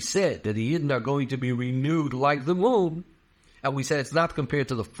 which we said that the Yidden are going to be renewed like the moon, and we said it's not compared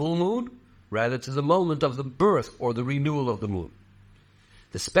to the full moon, rather to the moment of the birth or the renewal of the moon.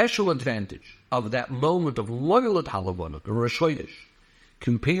 The special advantage of that moment of Loyalot Halavana, the Rosh Chodesh,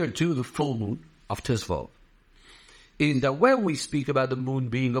 compared to the full moon of Tisvav, is that when we speak about the moon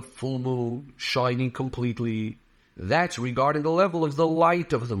being a full moon, shining completely, that's regarding the level of the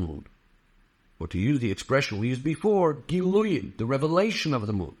light of the moon. Or to use the expression we used before, Giluyim, the revelation of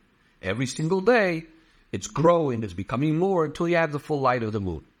the moon. Every single day, it's growing, it's becoming more until you have the full light of the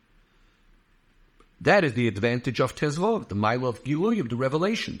moon. That is the advantage of Tezvov, the mile of Giluyim, the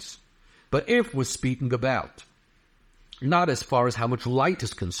revelations. But if we're speaking about, not as far as how much light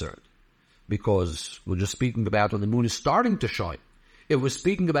is concerned, because we're just speaking about when the moon is starting to shine, if we're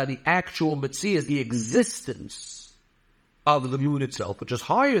speaking about the actual Metzias, the existence of the moon itself, which is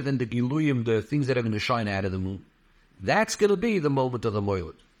higher than the Giluyim, the things that are going to shine out of the moon, that's going to be the moment of the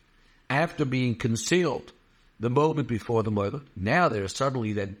Moiled. After being concealed the moment before the Moiled, now there's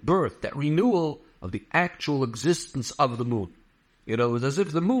suddenly that birth, that renewal of the actual existence of the moon. You know, it's as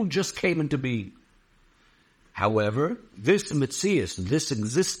if the moon just came into being. However, this Metzias, this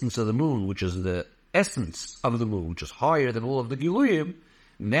existence of the moon, which is the essence of the moon, which is higher than all of the Giluyim,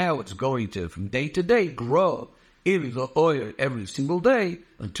 now it's going to, from day to day, grow in the oil every single day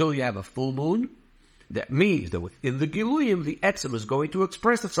until you have a full moon. That means that within the Giluyim, the Etzem is going to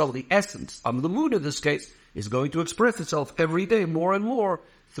express itself, the essence of the moon in this case, is going to express itself every day more and more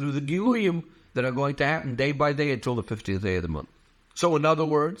through the Giluyim that are going to happen day by day until the 50th day of the month. So in other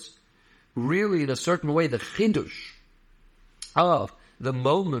words, really in a certain way, the Chidush of the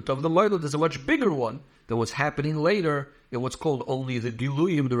moment of the Moiled is a much bigger one than what's happening later in what's called only the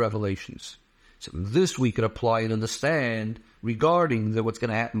Giluyim, the revelations. So this we can apply and understand regarding what's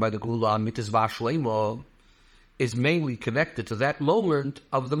going to happen by the Geula HaMitzvah V'Ashleima is mainly connected to that moment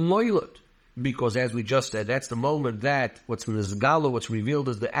of the Moiled. Because as we just said, that's the moment that what's in the Zgala, what's revealed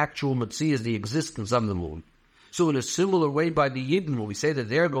as the actual Metzias, is the existence of the moon. So in a similar way by the Yidden, when we say that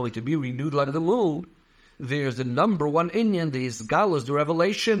they're going to be renewed like the moon, there's the number one Inyan, the Zgala, is the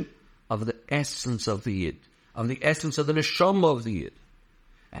revelation of the essence of the Yid, of the essence of the Neshama of the Yid.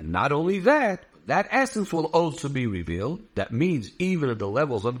 And not only that, that essence will also be revealed. That means even at the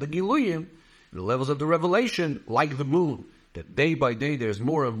levels of the Giluyim, the levels of the revelation, like the moon, that day by day there's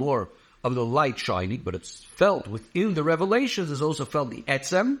more and more of the light shining, but it's felt within the revelations. There's also felt the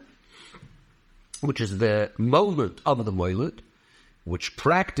Etzem, which is the moment of the Moiled, which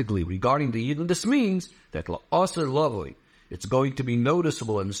practically, regarding the Yidden, this means that La'aser Lavoi, it's going to be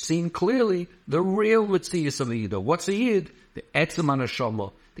noticeable and seen clearly the real Metzias of the Yid. What's a Yid? The Etzem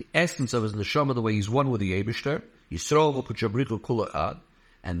HaNeshama, the essence of his Neshama, the way he's one with the Eibishter, Yisrael V'Kuchabrichu Kula'ad,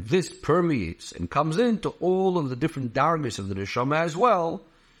 and this permeates and comes into all of the different dargis of the Neshama as well,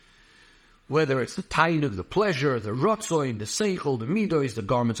 whether it's the tainug, the pleasure, the rotzoin, the seichel, the midos, the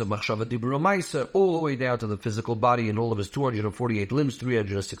garments of machshava dibur u'maisa, all the way down to the physical body and all of his 248 limbs,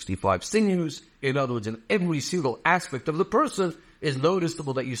 365 sinews. In other words, in every single aspect of the person is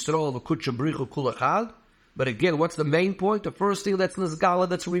noticeable that Yisrael v'kutsha brichu kulachad. But again, what's the main point? The first thing that's nizgala,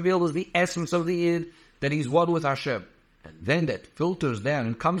 that's revealed, is the essence of the Yid, that he's one with Hashem. And then that filters down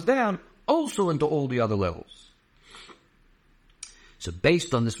and comes down also into all the other levels. So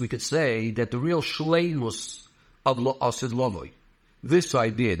based on this, we could say that the real shleimus of La'asid Lavoi, this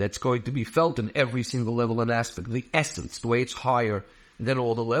idea that's going to be felt in every single level and aspect, the essence, the way it's higher than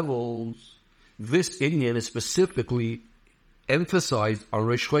all the levels, this Inyan is specifically emphasized on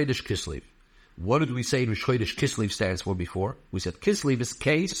Rosh Chodesh Kislev, What did we say Rosh Chodesh Kislev stands for before? We said Kislev is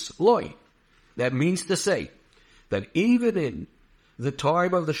Case Loy. That means to say that even in the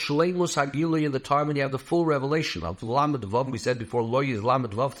time of the Shleimus Hagilui, in the time when you have the full revelation of Lamed Vav, we said before, Loy is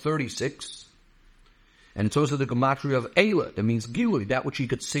Lamed Vav 36. And it's also the gematria of Eila, that means Gilui, that which you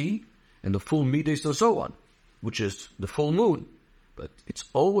could see, and the full Midas and so on, which is the full moon. But it's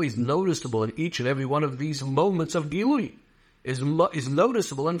always noticeable in each and every one of these moments of Gilui, is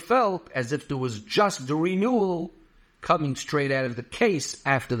noticeable and felt as if there was just the renewal coming straight out of the case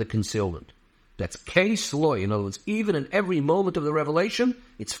after the concealment. That's case law. In other words, even in every moment of the revelation,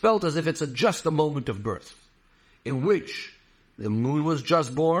 it's felt as if it's just a moment of birth, in which the moon was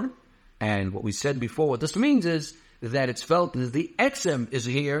just born. And what we said before, what this means is that it's felt that the etzem is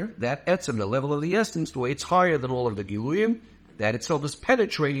here, that etzem, the level of the essence, the way it's higher than all of the giluyim, that itself is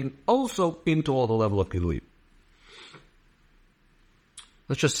penetrating also into all the level of giluyim.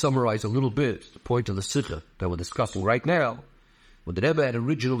 Let's just summarize a little bit the point of the Sikha that we're discussing right now. What the Rebbe had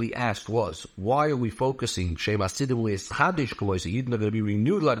originally asked was, why are we focusing, Shem Hasidim Le'eschadish K'mois, Yidden are going to be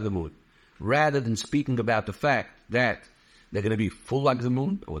renewed like the moon, rather than speaking about the fact that they're going to be full like the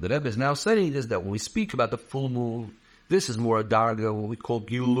moon? What the Rebbe is now saying is that when we speak about the full moon, this is more a darga, what we call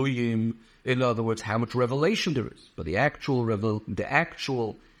Giluyim, in other words, how much revelation there is. But the actual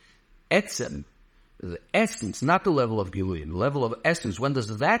etzem, the essence, not the level of Giluyim, the level of essence, when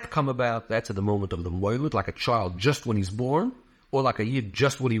does that come about? That's at the moment of the moilud, like a child just when he's born, or like a yid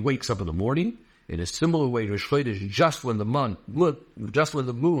just when he wakes up in the morning. In a similar way, Rosh Chodesh, just when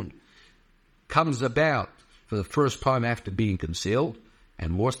the moon comes about for the first time after being concealed.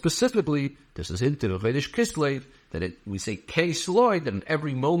 And more specifically, this is hinted in Chodesh Kislev, that we say case loy, that in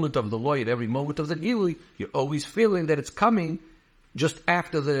every moment of the loy, at every moment of the gilui, you're always feeling that it's coming just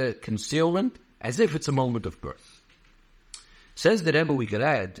after the concealment, as if it's a moment of birth. Says the Rebbe, we could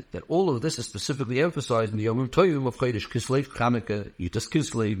add that all of this is specifically emphasized in the Yom Tovim of Chodesh Kislev, Chanukah, Yutas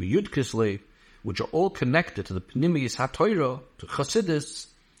Kislev, Yud Kislev, which are all connected to the Pnimiyus HaTorah, to Chassidus,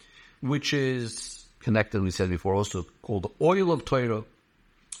 which is connected, we said before, also called the oil of Torah,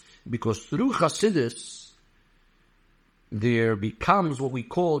 because through Chassidus, there becomes what we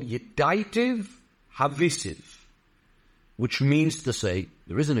call Yedaitiv Havisiv, which means to say,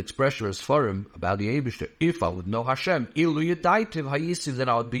 there is an expression as Farim about the Eibishter, if I would know Hashem, Ilu Yedaitiv Hayisiv, then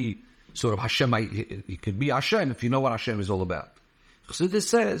I would be sort of Hashem, it could be Hashem if you know what Hashem is all about. Chassidus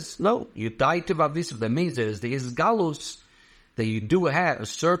says, no, Yedaitiv Havisiv, that means there is galus, that you do have a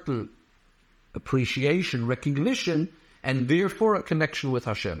certain appreciation, recognition, and therefore a connection with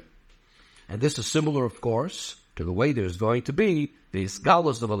Hashem. And this is similar, of course, to the way there's going to be the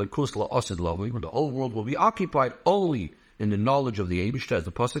galus of Alikus La'asid Lavi, when the whole world will be occupied only in the knowledge of the Eibishter, as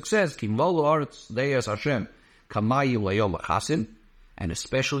the Pasuk says, Ki Molo Aretz Deyas Hashem, Kamayim Layom Achasim, and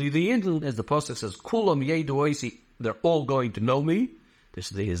especially the Yidden, as the Pasuk says, Kulam Yedu Oisi, they're all going to know me.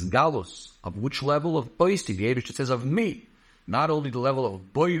 This is the galus of which level of Oisi, the Eibishter says of me. Not only the level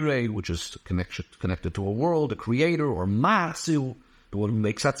of Boirei, which is connected to a world, a creator, or Ma'asil, the one who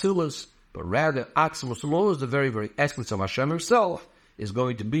makes Atzilas, but rather Atzimus Lo is the very, very essence of Hashem himself, is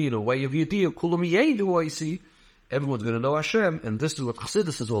going to be in a way of Yediyah, Kulam Yedu Oisi. Everyone's going to know Hashem, and this is what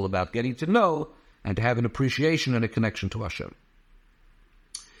Chassidus is all about, getting to know and to have an appreciation and a connection to Hashem.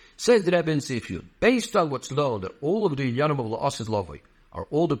 Says the Rebbe in Sifyud, based on what's known that all of the Yanim of La'asid Lavi are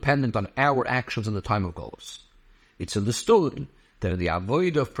all dependent on our actions in the time of Golus, it's understood that in the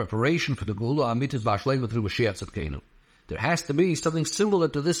avoid of preparation for the Gula Amitis Bashleim through Mashiach Tzidkenu, there has to be something similar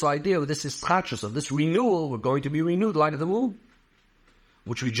to this idea of this ischachus, of this renewal. We're going to be renewed like the moon,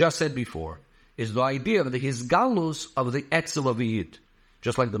 which we just said before, is the idea of the hisgalus of the etzel of the Yid.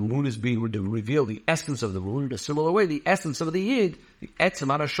 Just like the moon is being revealed, the essence of the moon, in a similar way, the essence of the Yid, the etzel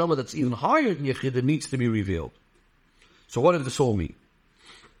Manashama that's even higher than Yechid, needs to be revealed. So what does this all mean?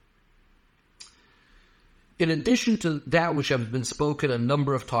 In addition to that which has been spoken a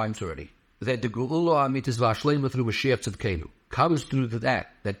number of times already, that the Geula Amitis V'Ashleima through Mashiach Tzidkenu comes through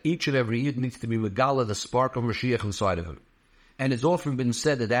that each and every Yid needs to be Megala, the spark of Mashiach inside of him. And it's often been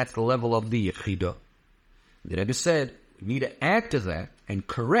said that that's the level of the Yechidah. The Rebbe said, we need to add to that and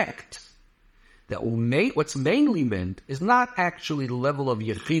correct that what's mainly meant is not actually the level of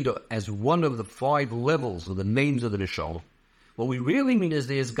Yechidah as one of the 5 levels of the names of the Neshama. What we really mean is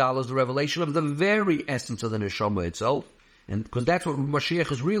the Izgal is the revelation of the very essence of the Neshama itself, and because that's what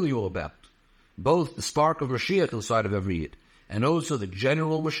Mashiach is really all about. Both the spark of Mashiach inside of every Yid, and also the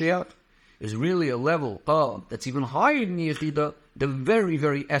general Mashiach, is really a level that's even higher than Yechidah, the very,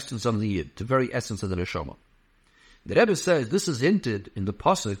 very essence of the Yid, the very essence of the Neshama. The Rebbe says this is hinted in the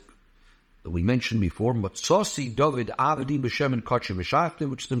Pasuk that we mentioned before, Matzasi David Avdi B'Shem and Kachi B'Shaftim,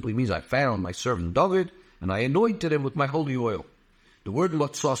 which simply means I found my servant David, and I anointed him with my holy oil. The word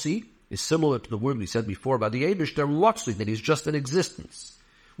Matzasi is similar to the word we said before about the Eibishter Matzli, that he's just an existence,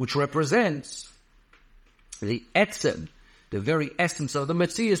 which represents the etzem, the very essence of the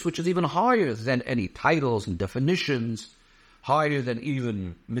Metzias, which is even higher than any titles and definitions, higher than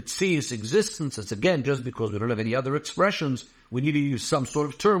even Metzias existence. It's again, just because we don't have any other expressions, we need to use some sort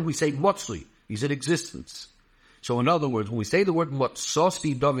of term. We say Matzli, he's in existence. So in other words, when we say the word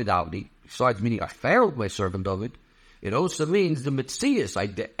Matzasi David Avdi, besides meaning I found my servant David, it also means the Metzias,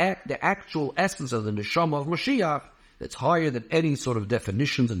 the actual essence of the Neshama of Mashiach, that's higher than any sort of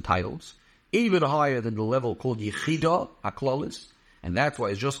definitions and titles, even higher than the level called Yechida, Aklalis, and that's why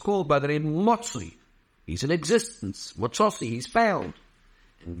it's just called by the name Matzli. He's in existence. Matzasi, he's found.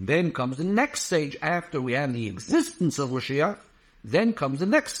 And then comes the next stage after we have the existence of Mashiach. Then comes the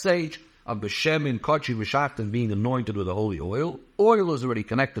next stage of B'Shem and Kachi B'Shaftim being anointed with the holy oil. Oil is already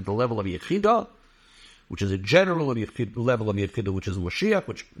connected to the level of Yechida, which is a general level of Yechida, which is Mashiach,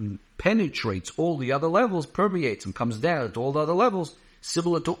 which penetrates all the other levels, permeates and comes down to all the other levels,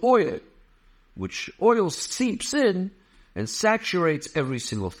 similar to oil, which oil seeps in and saturates every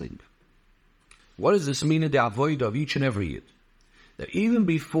single thing. What does this mean in the avodah of each and every yid? That even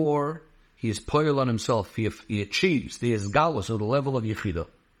before he is poil on himself, he achieves the esgalus of the level of Yechida,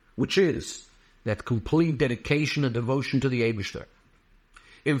 which is that complete dedication and devotion to the Eibishter.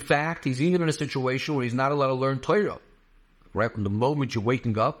 In fact, he's even in a situation where he's not allowed to learn Torah. Right from the moment you're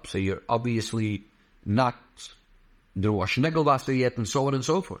waking up, so you're obviously not the Rosh Negelvasa yet, and so on and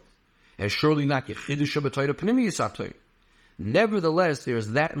so forth. And surely not Yechidush B'Torah Pnimiyus HaTorah. Nevertheless, there's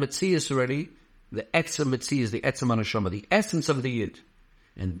that Metzias already, the Etzem Metzias, the Etzem Anashama, the essence of the Yid.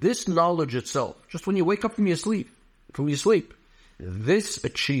 And this knowledge itself, just when you wake up from your sleep, this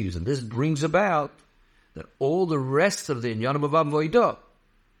achieves and this brings about that all the rest of the Inyanim of Avodah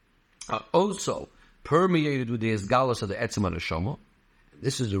are also permeated with the Esgalus of the Etzem Anashama.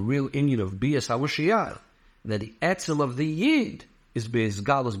 This is the real Inyan of Bias HaWashiyah, that the Etzem of the Yid is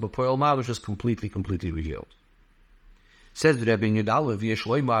Be'ezgalus B'Poel Malish is completely revealed. Says the Rebbe in Yudalav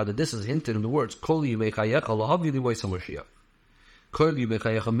Yeshloimar that this is hinted in the words Kol Yimechayecha Lahavi Livois HaMashiach. Kol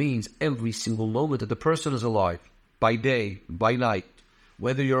Yimechayecha means every single moment that the person is alive, by day, by night,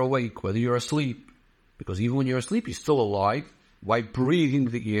 whether you're awake, whether you're asleep, because even when you're asleep, you're still alive, by breathing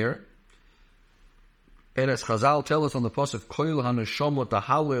the air. And as Chazal tell us on the pasuk Kol HaNeshama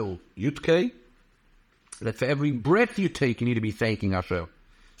Tahalel Yutkei, that for every breath you take, you need to be thanking Hashem.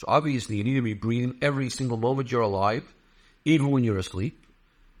 So obviously, you need to be breathing every single moment you're alive, even when you're asleep,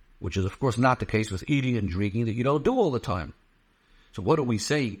 which is, of course, not the case with eating and drinking that you don't do all the time. So what are we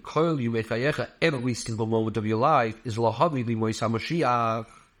saying? Kol Yimechayecha, every single moment of your life is Lahavi Limois HaMashiach.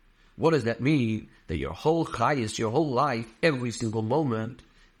 What does that mean? That your whole chayis, your whole life, every single moment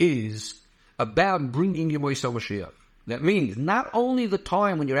is about bringing Yimois HaMashiach. That means not only the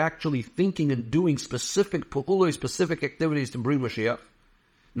time when you're actually thinking and doing specific pu'ulah, specific activities to bring Mashiach,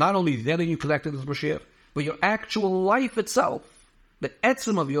 not only then are you connected with Mashiach, but your actual life itself, the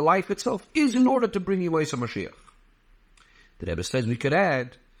etzem of your life itself, is in order to bring you away to Mashiach. The Rebbe says we could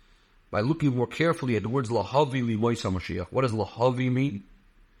add, by looking more carefully at the words lahavi limois HaMashiach. What does lahavi mean?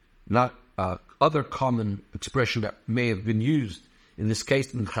 Not other common expression that may have been used. In this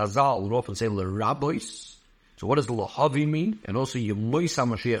case, in Chazal, we often say l'rabois. So what does lahavi mean? And also yimois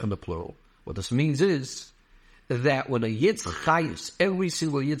HaMashiach in the plural. What this means is that when a Yid's Chayis, every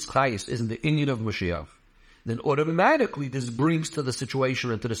single Yid's Chayis is in the Inyan of Mashiach, then automatically this brings to the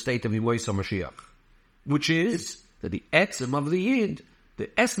situation and to the state of Yimois HaMashiach, which is that the etzem of the Yid, the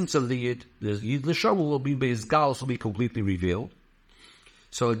essence of the Yid, the Yid Neshama will be Be'ezgal, will be completely revealed.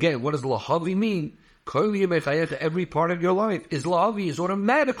 So again, what does lahavi mean? Kol Yimechayecha, every part of your life is lahavi, is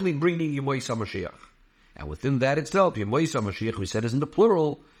automatically bringing Yimois HaMashiach. And within that itself, Yimois HaMashiach, we said is in the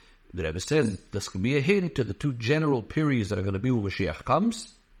plural. The Rebbe says this could be a hint to the two general periods that are going to be when Mashiach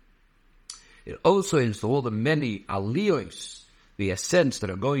comes. It also hints to all the many aliyos, the ascents that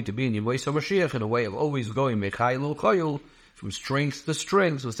are going to be in Yimois HaMashiach in a way of always going mechayil l'chayil, from strength to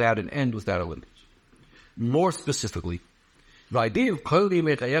strength, without an end, without a limit. More specifically, the idea of Kol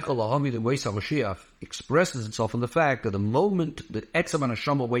Yimechayecha Lahavi Yimois HaMashiach expresses itself in the fact that the moment that Etzem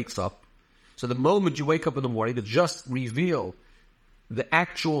HaNeshama wakes up, so the moment you wake up in the morning, to just reveal the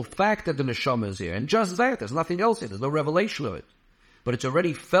actual fact that the neshama is here, and just that, there's nothing else here, there's no revelation of it. But it's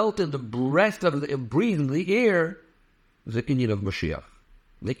already felt in the breath of the breathing the air, the Inyan of Mashiach,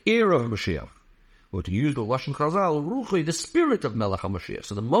 the air of Mashiach. Or to use the Lashon Chazal, Ruchi, the spirit of Melech HaMashiach.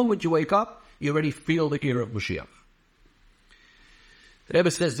 So the moment you wake up, you already feel the air of Mashiach. The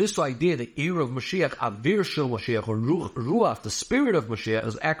Rebbe says this idea, the era of Mashiach, Avir Shel Mashiach, or Ruach, the spirit of Mashiach,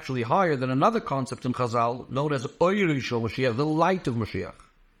 is actually higher than another concept in Chazal known as Oiri Shel Mashiach, the light of Mashiach.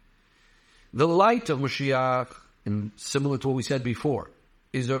 The light of Mashiach, and similar to what we said before,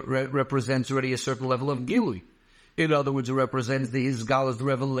 represents already a certain level of Gilui. In other words, it represents the Izgalas, the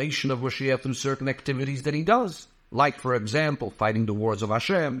revelation of Mashiach through certain activities that he does. Like, for example, fighting the wars of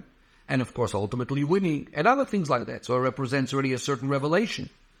Hashem, and of course ultimately winning, and other things like that. So it represents already a certain revelation.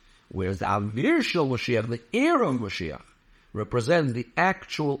 Whereas the Avir Shel Mashiach, the era of Mashiach, represents the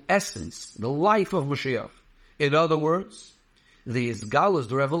actual essence, the life of Mashiach. In other words, the Izgalas,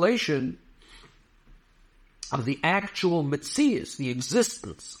 the revelation of the actual Metzias, the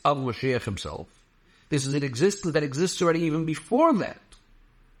existence of Mashiach himself. This is an existence that exists already even before that.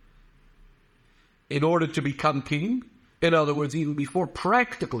 In order to become king, in other words, even before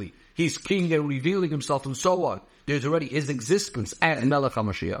practically he's king and revealing himself and so on, there's already his existence as Melech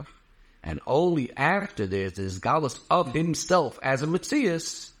HaMashiach. And only after there's this galus of himself as a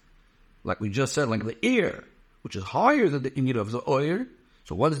Metzias, like we just said, like the ear, which is higher than the inyan of the oir.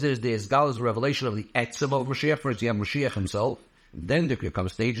 So once there's galus revelation of the etzem of Mashiach, first you have Mashiach himself, then there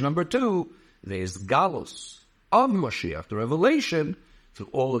comes stage number 2, there's galus of Mashiach, the revelation, through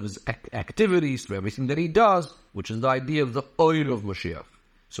all of his activities, through everything that he does, which is the idea of the oil of Mashiach.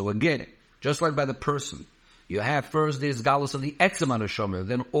 So again, just like by the person, you have first this galus of the etzem HaNeshama,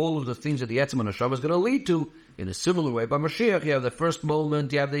 then all of the things that the etzem HaNeshama is going to lead to, in a similar way, by Mashiach, you have the first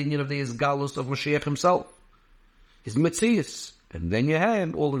moment, you have the union of the galus of Mashiach himself, his Metzias, and then you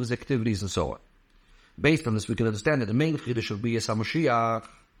have all of his activities and so on. Based on this, we can understand that the main chiddush of Biyas HaMashiach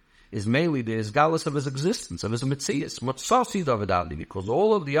is mainly the galus of his existence, of his Metzias, Matzasi Davidadi, because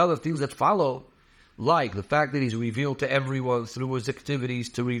all of the other things that follow, like the fact that he's revealed to everyone through his activities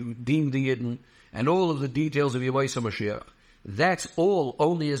to redeem the Yidden, and all of the details of Yemais HaMashiach, that's all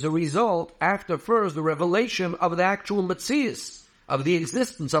only as a result after first the revelation of the actual Metzias, of the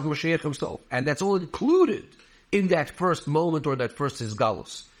existence of Mashiach himself. And that's all included in that first moment or that first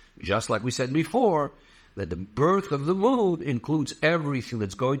Izgalus. Just like we said before, that the birth of the moon includes everything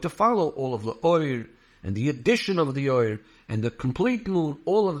that's going to follow, all of the oir, and the addition of the oir, and the complete moon,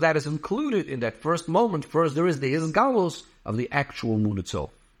 all of that is included in that first moment. First there is the Izgalus of the actual moon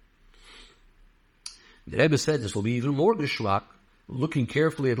itself. The Rebbe said this will be even more geschmack, looking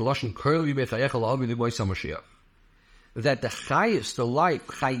carefully at Lashon Kurli B'Chayecha L'Avi L'Mois HaMashiach, that the Chayis, the life,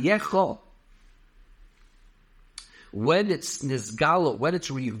 Chayecha, when it's nizgalo, when it's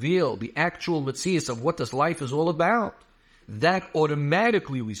revealed, the actual Metzias of what this life is all about, that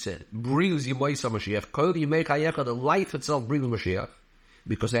automatically, we said, brings Yemais HaMashiach. Kol Yemei Chayecha, the life itself brings Mashiach.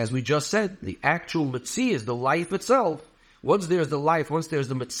 Because as we just said, the actual Metzias, the life itself, once there's the life, once there's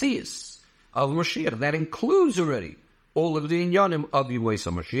the Metzias of Mashiach, that includes already all of the inyanim of Yemais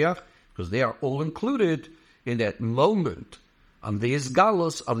HaMashiach, because they are all included in that moment of the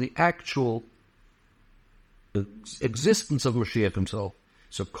Izgalus of the actual existence of Mashiach himself.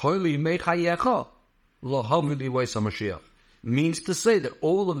 So, Koili Mechayecha Lahavili Yemais HaMashiach means to say that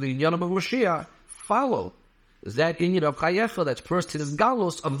all of the inyanim of Mashiach follow that inyan of Chayecha, that's first his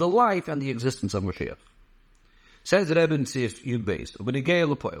galus of the life and the existence of Mashiach. Says the Rebbe in Sif Yud Beis, Ubenigei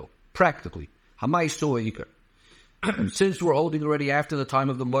Lepoil, practically, Hamai Soa Iker. Since we're holding already after the time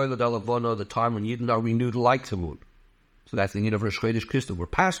of the Moilad Alavona, the time when Yidden are renewed like the moon. So that's the inyan of Rosh Chodesh Kislev. We're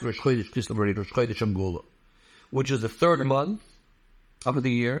past Rosh Chodesh Kislev already, Rosh Chodesh Amgula, which is the third month of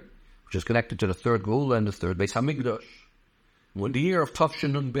the year, which is connected to the third Gula and the third Beis Hamikdash. When the year of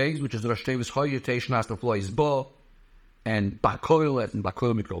Tafshin Nun Beis, which is the Rosh Tevis Choyetesh Nasnaflo is Bo, and Bakoil and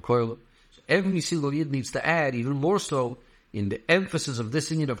Bakoil Mikol Koil. So every single Yid needs to add, even more so, in the emphasis of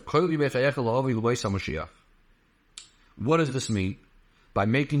this inyan of Koil Yimei L'Avi L'Mois HaMashiach. What does this mean? By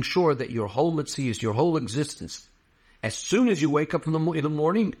making sure that your whole Metzias, your whole existence, as soon as you wake up in the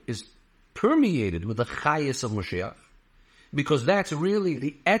morning, is permeated with the Chayas of Mashiach. Because that's really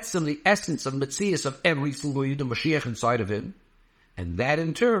the etzem, the essence of Metzias of every single Yid, Mashiach inside of him. And that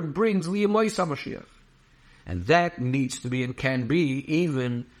in turn brings Yemais HaMashiach. And that needs to be and can be,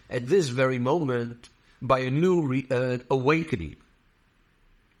 even at this very moment, by a new awakening,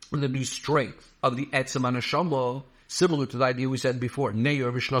 with a new strength of the etzem HaNeshama, similar to the idea we said before,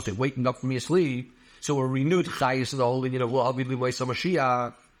 Neir Mishnase, waking up from your sleep. So a renewed Chayas of the whole inyan of L'Avi L'Mois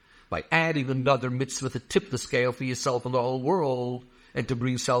HaMashiach, by adding another mitzvah to tip the scale for yourself and the whole world, and to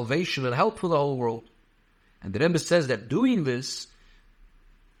bring salvation and help for the whole world. And the Rebbe says that doing this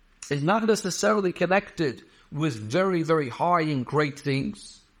is not necessarily connected with very, very high and great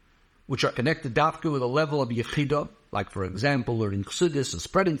things, which are connected dafka with a level of Yechidah, like for example, learning Chassidus and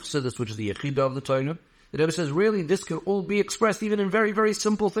spreading Chassidus, which is the Yechidah of the Torah. The Rebbe says, really, this can all be expressed even in very, very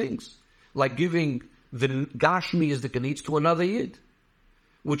simple things, like giving the Gashmi as the Kanitz to another Yid,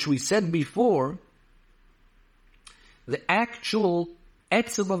 which we said before, the actual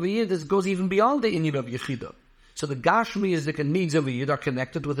etzem of a Yid goes even beyond the Inyan of Yechida. So the Gashmi as the needs of a Yid are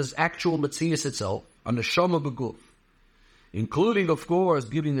connected with his actual Metzias itself, on the Shama Beguf, including, of course,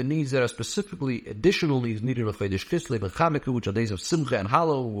 giving the needs that are specifically additional needs needed of Chodesh Kislev and Chanukah, which are days of Simcha and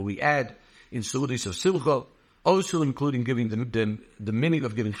Hallow, where we add in Suudis of Simcha, also including giving the meaning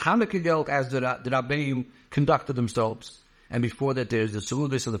of giving Chanukah Geld as the Rabbeim conducted themselves. And before that, there's the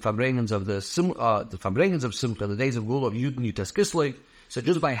Suudis and the Fabrengens of Simcha, the days of Gula of Yud and Yutas Kislev. So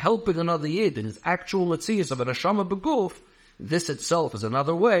just by helping another Yid in his actual Metzias of an Neshama Beguf, this itself is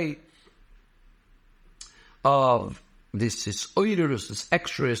another way of this oidurus, this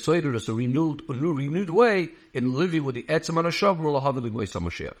extra oidurus, a renewed way in living with the etzem and Hashem,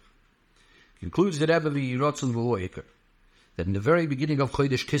 concludes the Rebbe v'yirotzen v'loiker, that in the very beginning of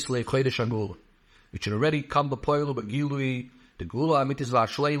Chodesh Kislev, Chodesh Agula, which had already come b'poilu b'gilui, the Gula Amitis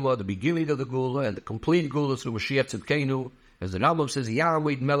v'ashleima, the beginning of the Gula, and the complete Gula through Mashiach Tzidkenu, as the Rambam says,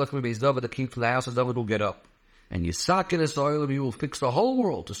 Yahweh Melech Mebeis David, the king from the house of David will get up. And Yisak in his oil, you will fix the whole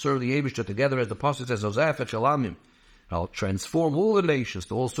world to serve the Eibishter together, as the Pasuk says, Ozef et Shalamim. I'll transform all the nations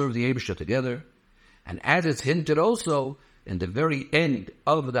to all serve the Eibishter together. And as it's hinted also in the very end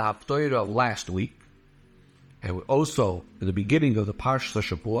of the Haftorah of last week, and also in the beginning of the Parsha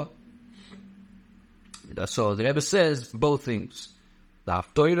Shavuot, so the Rebbe says both things, the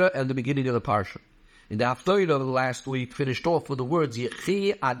Haftorah and the beginning of the Parsha. In the Haftorah of the last week, finished off with the words,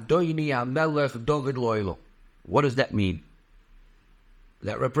 Yechi Adoni HaMelech David Loilo. What does that mean?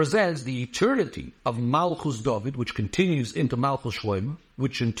 That represents the eternity of Malchus David, which continues into Malchus Shlomo,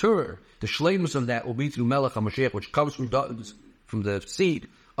 which in turn, the Shleimus of that will be through Melech HaMashiach, which comes from the seed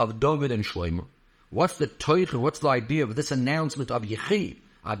of David and Shlomo. What's the toich, what's the idea of this announcement of Yechi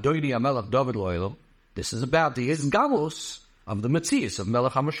Adoni HaMelech David Loilo? This is about the Isgalus of the Metzias of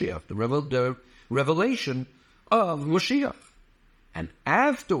Melech HaMashiach, the revelation of Mashiach. And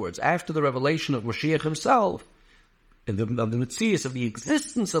afterwards, after the revelation of Mashiach himself, of the Metzias, of the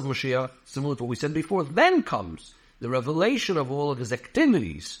existence of Mashiach, similar to what we said before, then comes the revelation of all of his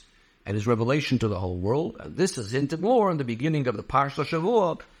activities and his revelation to the whole world. And this is hinted more in the beginning of the Parsha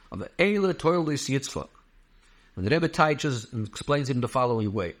Shavuot of the Eile Toldos Yitzchak. And the Rebbe teaches and explains it in the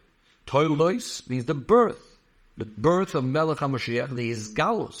following way. Toldos means the birth of Melech HaMashiach, the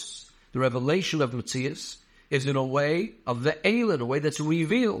Isgalus, the revelation of Metzias, is in a way of the Eile, in a way that's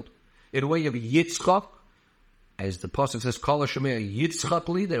revealed, in a way of Yitzchak, as the Pasuk says, Kol HaShomea Yitzchak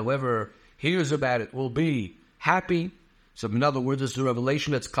li, that whoever hears about it will be happy. So in other words, it's the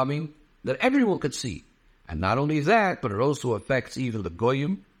revelation that's coming that everyone could see. And not only that, but it also affects even the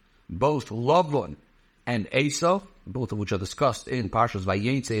Goyim, both Lavan and Esau, both of which are discussed in Parshas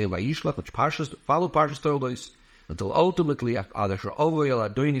Vayetze and Vayishlach, which follow Parshas Toldos, until ultimately, Yaakov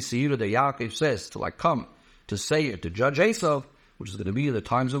says, till I come to say it, to judge Esau, which is going to be in the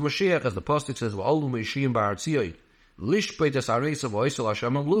times of Mashiach, as the Pasuk says,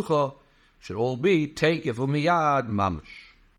 should all be take it from miyad mamash.